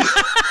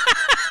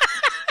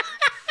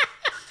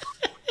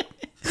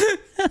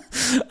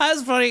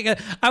 That's funny.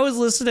 I was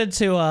listening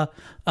to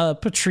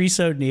Patrice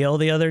O'Neill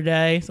the other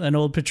day, an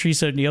old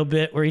Patrice O'Neill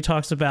bit where he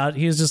talks about,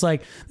 he was just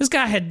like, this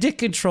guy had dick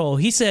control.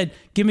 He said,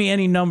 give me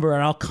any number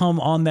and I'll come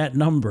on that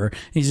number. And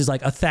he's just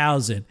like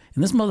 1,000.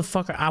 And this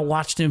motherfucker, I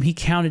watched him, he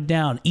counted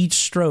down each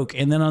stroke.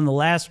 And then on the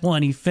last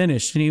one, he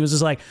finished. And he was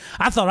just like,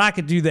 I thought I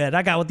could do that.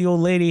 I got with the old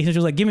lady. She was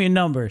like, give me a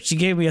number. She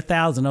gave me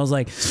 1,000. I was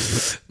like,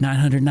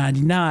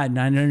 999,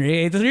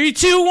 908, 3,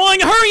 2, 1,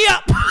 hurry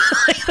up.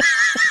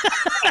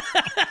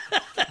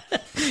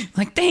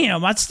 Like,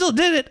 damn, I still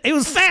did it. It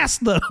was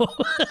fast, though.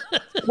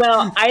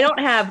 Well, I don't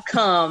have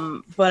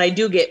cum, but I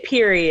do get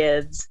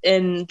periods.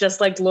 And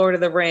just like Lord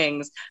of the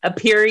Rings, a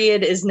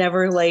period is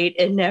never late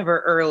and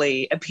never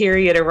early. A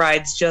period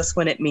arrives just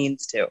when it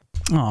means to.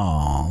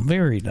 Oh,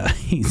 very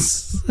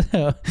nice.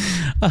 I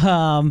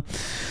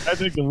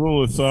think the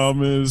rule of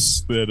thumb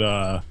is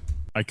that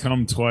I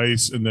come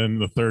twice, and then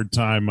the third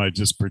time I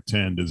just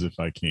pretend as if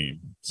I came.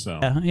 So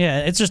yeah,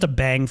 it's just a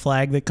bang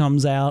flag that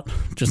comes out.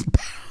 Just...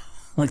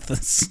 like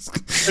this.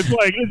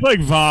 It's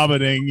like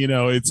vomiting, you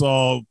know, it's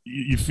all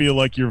you feel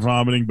like you're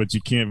vomiting, but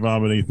you can't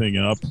vomit anything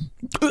up.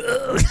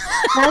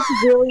 That's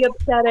really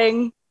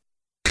upsetting.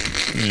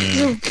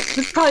 Yeah. This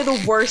is probably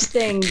the worst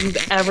thing you've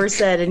ever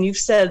said, and you've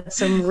said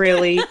some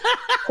really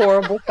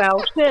horrible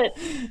foul shit.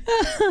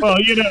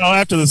 Well, you know,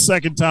 after the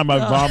second time I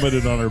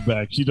vomited on her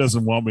back, she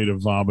doesn't want me to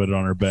vomit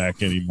on her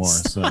back anymore.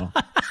 So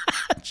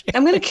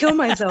I'm gonna kill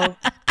myself.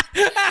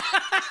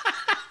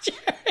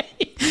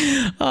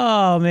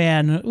 Oh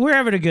man, we're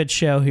having a good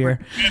show here.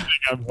 I think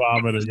I'm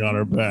vomiting on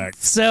her back.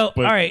 So,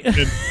 all right.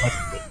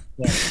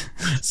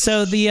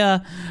 So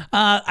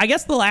I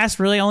guess the last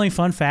really only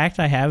fun fact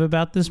I have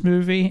about this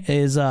movie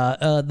is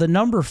the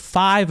number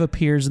 5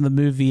 appears in the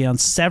movie on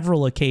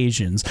several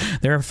occasions.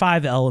 There are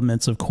 5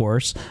 elements, of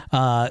course.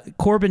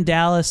 Corbin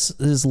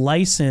Dallas's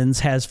license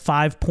has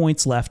 5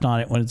 points left on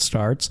it when it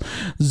starts.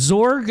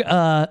 Zorg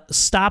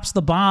stops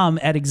the bomb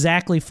at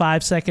exactly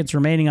 5 seconds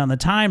remaining on the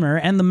timer,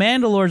 and the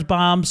Mandalore's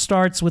bomb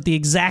starts with the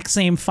exact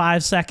same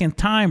 5-second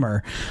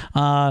timer.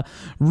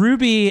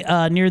 Ruby,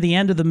 near the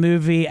end of the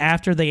movie,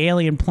 after the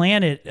alien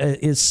planet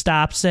is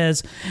stopped,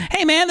 says,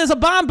 hey man, there's a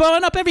bomb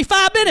blowing up every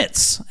 5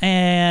 minutes.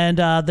 And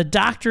the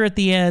doctor at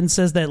the end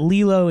says that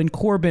Lilo and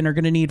Corbin are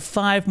going to need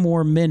 5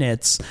 more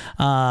minutes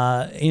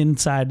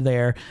inside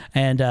there.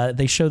 And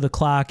they show the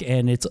clock,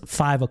 and it's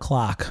 5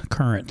 o'clock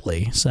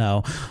currently.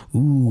 So,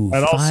 ooh,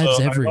 fives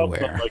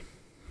everywhere.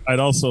 I'd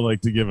also like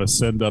to give a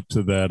send up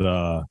to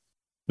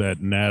that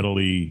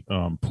Natalie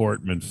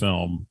Portman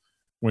film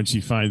when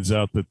she finds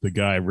out that the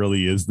guy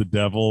really is the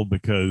devil,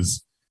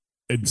 because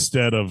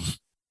instead of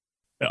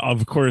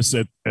course,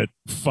 at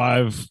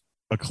 5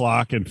 a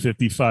clock and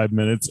 55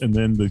 minutes, and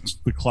then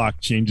the clock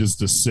changes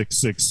to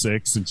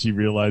 666, and she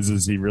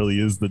realizes he really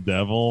is the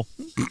devil.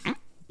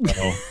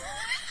 So.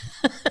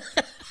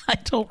 I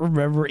don't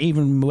remember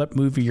even what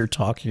movie you're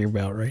talking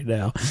about right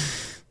now.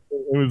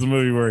 It was a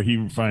movie where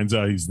he finds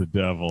out he's the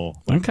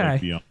devil.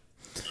 Okay.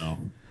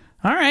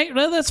 All right,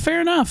 well, that's fair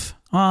enough.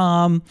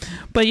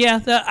 But yeah,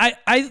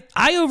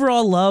 I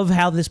overall love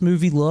how this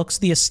movie looks.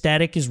 The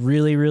aesthetic is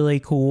really,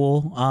 really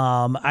cool.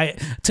 I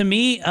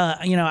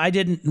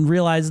didn't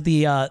realize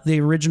the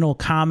original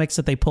comics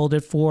that they pulled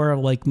it for,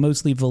 like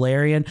mostly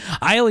Valerian.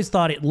 I always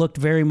thought it looked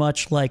very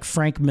much like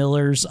Frank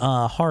Miller's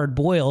Hard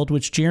Boiled,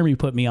 which Jeremy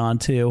put me on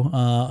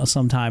to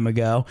some time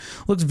ago.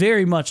 Looks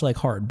very much like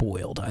Hard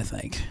Boiled, I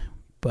think.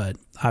 But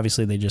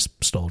obviously they just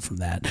stole from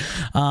that.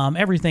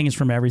 Everything is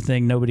from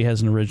everything. Nobody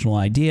has an original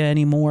idea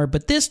anymore.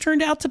 But this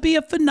turned out to be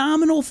a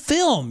phenomenal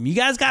film. You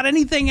guys got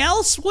anything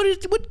else? What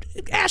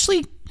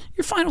Ashley,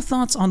 your final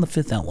thoughts on The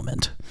Fifth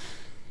Element?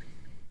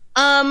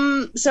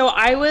 So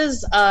I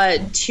was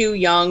too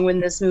young when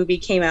this movie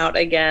came out.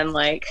 Again,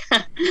 like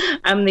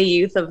I'm the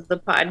youth of the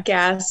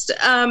podcast.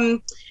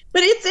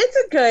 But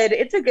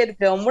it's a good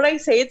film. Would I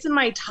say it's in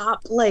my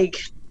top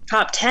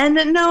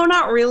 10? No,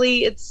 not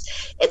really. It's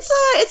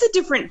a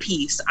different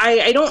piece.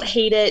 I don't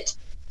hate it.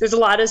 There's a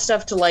lot of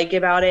stuff to like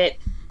about it,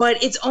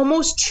 but it's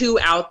almost too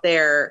out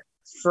there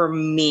for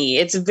me.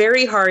 It's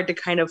very hard to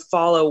kind of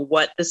follow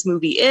what this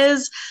movie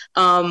is.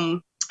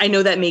 I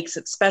know that makes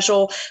it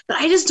special, but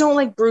I just don't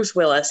like Bruce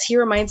Willis. He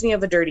reminds me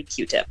of a dirty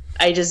Q-tip.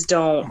 I just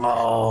don't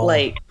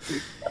like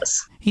Bruce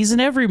Willis. He's an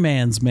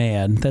everyman's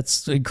man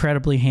that's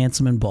incredibly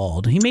handsome and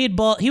bald. He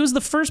was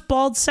the first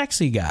bald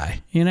sexy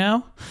guy, you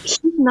know? He's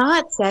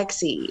not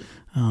sexy.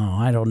 Oh,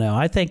 I don't know.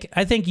 I think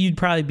you'd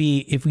probably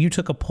be, if you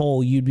took a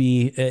poll, you'd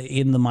be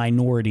in the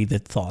minority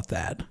that thought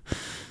that.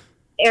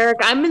 Eric,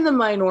 I'm in the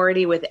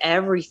minority with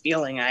every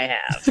feeling I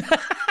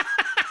have.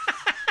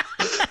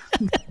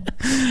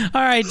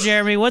 All right,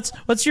 Jeremy,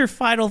 what's your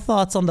final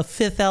thoughts on The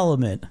Fifth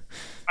Element?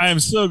 I am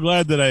so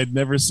glad that I had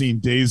never seen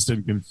Dazed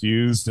and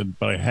Confused,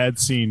 but I had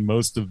seen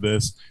most of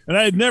this, and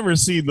I had never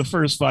seen the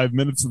first 5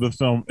 minutes of the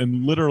film,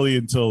 and literally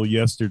until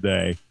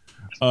yesterday.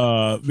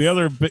 The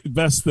other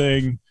best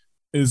thing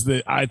is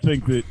that I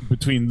think that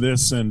between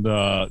this and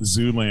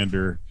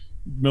Zoolander,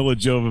 Mila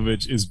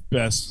Jovovich is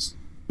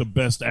the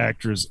best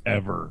actress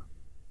ever.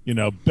 You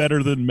know,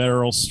 better than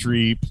Meryl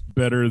Streep,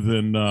 better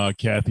than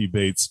Kathy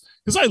Bates.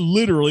 Because I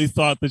literally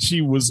thought that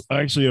she was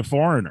actually a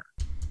foreigner.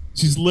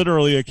 She's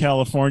literally a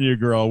California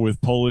girl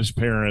with Polish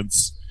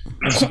parents.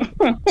 And she's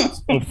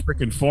so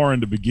freaking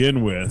foreign to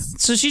begin with.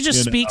 So she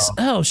just speaks.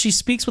 Oh, she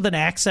speaks with an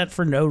accent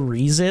for no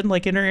reason,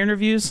 like in her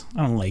interviews.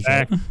 I don't like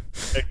it.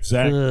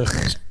 Exactly.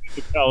 She's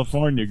a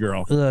California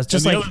girl. Ugh,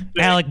 just like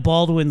Alec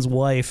Baldwin's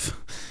wife.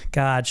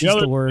 God, she's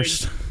the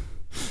worst.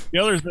 The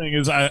other thing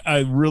is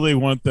I really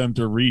want them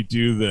to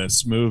redo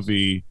this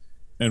movie,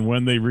 and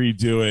when they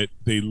redo it,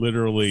 they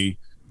literally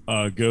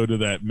go to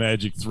that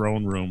magic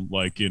throne room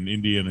like in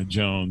Indiana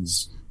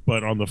Jones,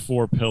 but on the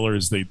 4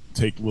 pillars they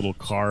take little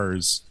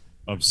cars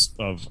of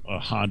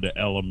Honda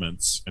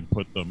Elements and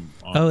put them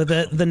on.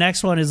 The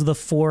next one is the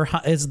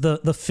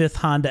fifth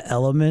Honda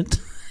Element.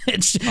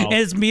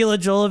 It's Mila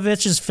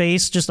Jovovich's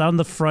face just on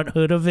the front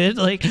hood of it,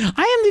 like, I am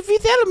the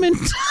Fifth Element.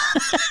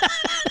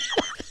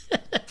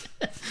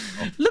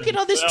 Look at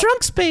all this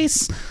trunk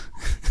space.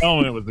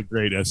 Element was a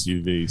great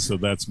SUV, so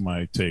that's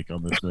my take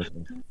on this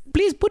movie.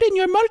 Please put in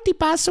your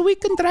multipass so we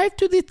can drive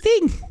to the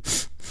thing.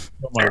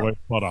 My wife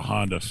bought a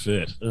Honda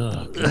Fit.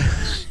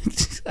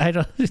 I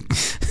don't.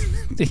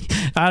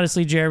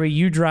 Honestly, Jeremy,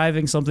 you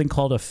driving something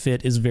called a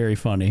Fit is very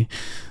funny.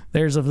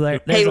 There's a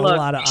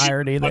lot of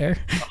irony there.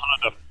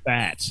 Honda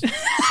Fat.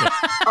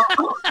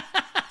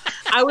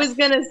 I was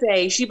going to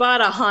say she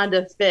bought a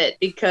Honda Fit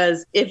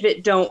because if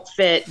it don't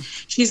fit,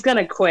 she's going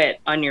to quit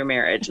on your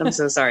marriage. I'm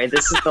so sorry.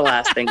 This is the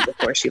last thing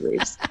before she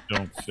leaves.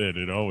 Don't fit.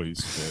 It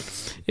always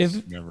fits.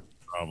 It's never a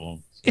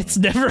problem. It's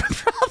never a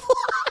problem.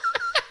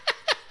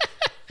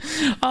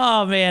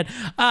 Oh man,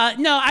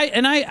 no,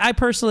 I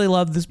personally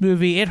love this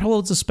movie. It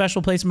holds a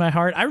special place in my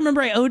heart. I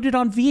remember I owned it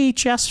on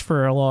VHS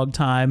for a long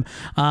time,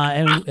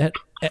 and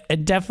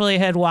definitely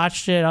had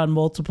watched it on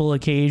multiple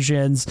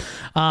occasions.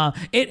 And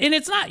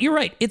it's not. You're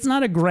right. It's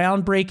not a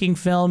groundbreaking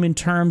film in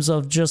terms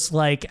of just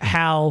like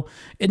how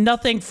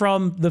nothing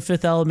from The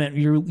Fifth Element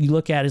you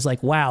look at is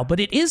like wow,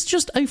 but it is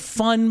just a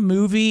fun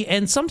movie.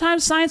 And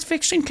sometimes science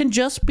fiction can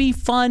just be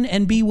fun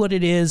and be what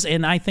it is.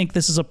 And I think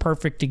this is a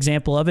perfect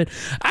example of it.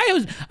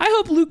 I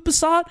hope Luc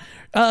Besson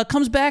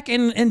comes back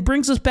and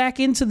brings us back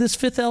into this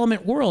Fifth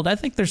Element world. I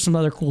think there's some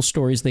other cool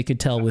stories they could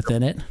tell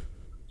within it.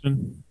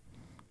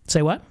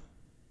 Say what?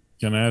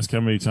 Can I ask how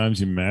many times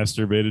you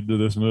masturbated to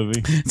this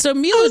movie? So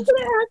Mila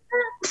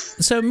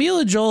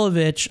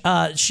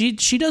Jovovich,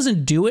 she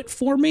doesn't do it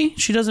for me.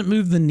 She doesn't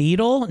move the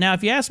needle. Now,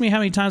 if you ask me how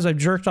many times I've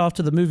jerked off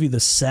to the movie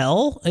The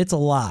Cell, it's a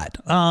lot.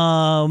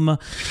 Ow.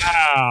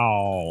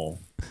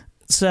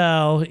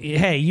 So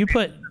hey, you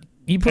put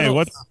Hey,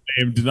 what's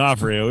his name?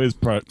 D'Onofrio is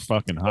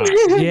fucking hot.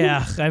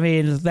 Yeah, I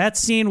mean, that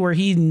scene where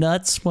he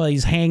nuts while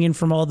he's hanging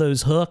from all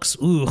those hooks,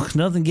 ooh,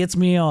 nothing gets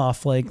me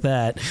off like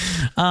that.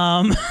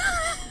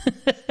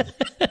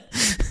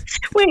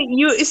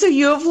 Wait, so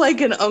you have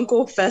like an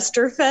Uncle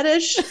Fester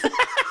fetish?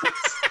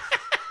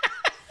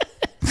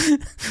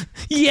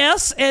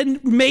 Yes,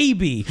 and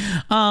maybe.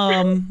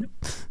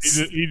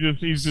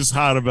 He's just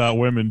hot about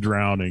women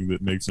drowning.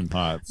 That makes him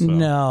hot. So.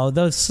 No,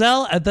 the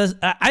Cell.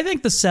 I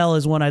think the Cell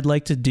is one I'd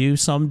like to do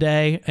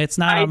someday. It's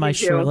not on my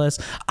short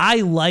list. I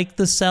like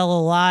the Cell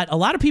a lot. A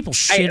lot of people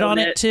shit on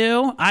it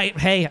too.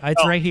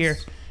 It's right here.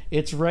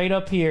 It's right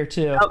up here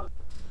too. Oh.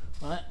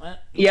 What?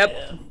 Yep.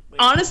 Yeah.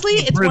 Honestly,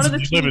 it's one of the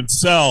few, live in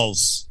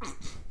cells.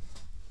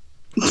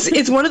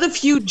 It's one of the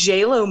few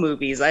J-Lo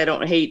movies I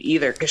don't hate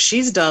either, because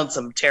she's done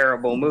some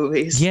terrible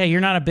movies. Yeah,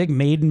 you're not a big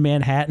Made in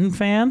Manhattan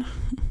fan?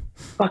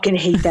 Fucking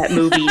hate that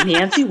movie.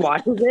 Nancy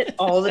watches it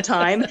all the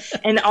time,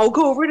 and I'll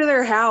go over to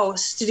their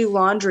house to do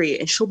laundry,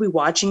 and she'll be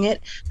watching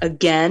it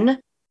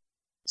again.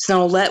 So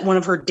I'll let one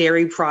of her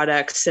dairy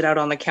products sit out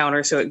on the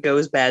counter so it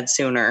goes bad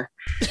sooner.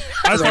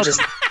 I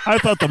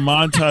thought the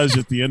montage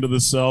at the end of the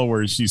Cell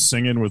where she's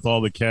singing with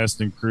all the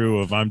cast and crew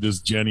of "I'm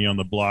Just Jenny on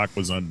the Block"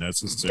 was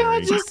unnecessary.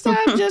 I'm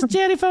just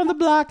Jenny from the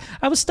block.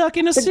 I was stuck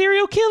in a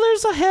serial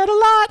killer's. I had a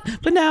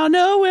lot, but now I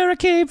know where I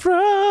came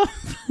from.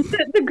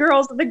 The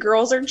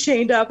girls are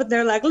chained up, and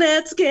they're like,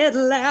 "Let's get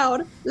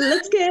loud,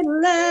 let's get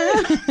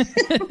loud."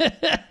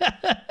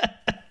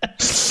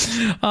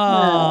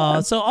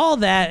 So all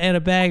that and a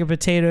bag of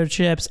potato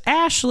chips.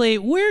 Ashley,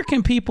 where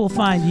can people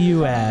find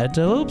you at?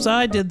 Oops,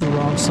 I did the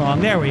wrong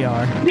song. There we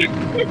are.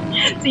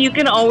 So you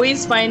can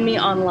always find me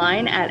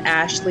online at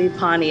Ashley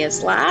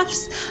Pontius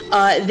Laughs.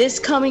 This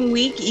coming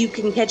week, you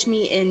can catch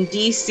me in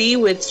DC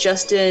with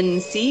Justin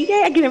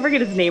Seagay. I can never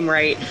get his name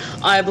right.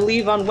 I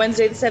believe on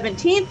Wednesday the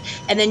 17th.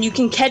 And then you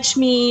can catch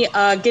me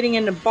getting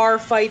into bar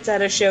fights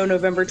at a show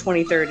November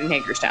 23rd in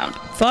Hagerstown.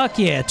 Fuck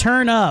yeah,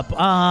 turn up.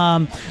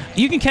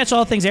 You can catch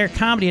all things Eric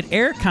Comedy at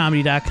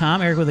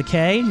ericomedy.com, Eric with a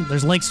K.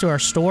 There's links to our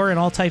store and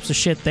all types of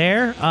shit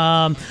there.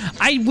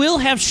 I will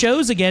have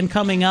shows again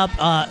coming up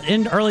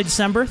in early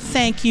December.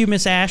 Thank you,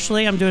 Miss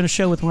Ashley. I'm doing a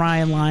show with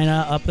Ryan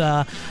Lina up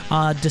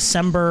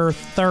December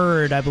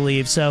 3rd, I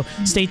believe. So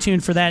stay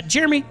tuned for that.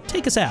 Jeremy,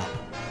 take us out.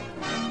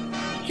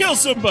 Kill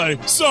somebody.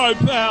 Sorry,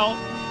 pal.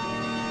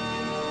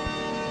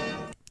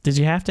 Did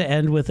you have to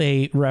end with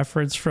a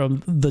reference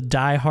from the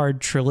Die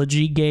Hard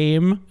trilogy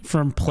game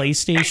from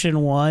PlayStation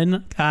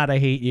 1? God, I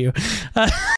hate you.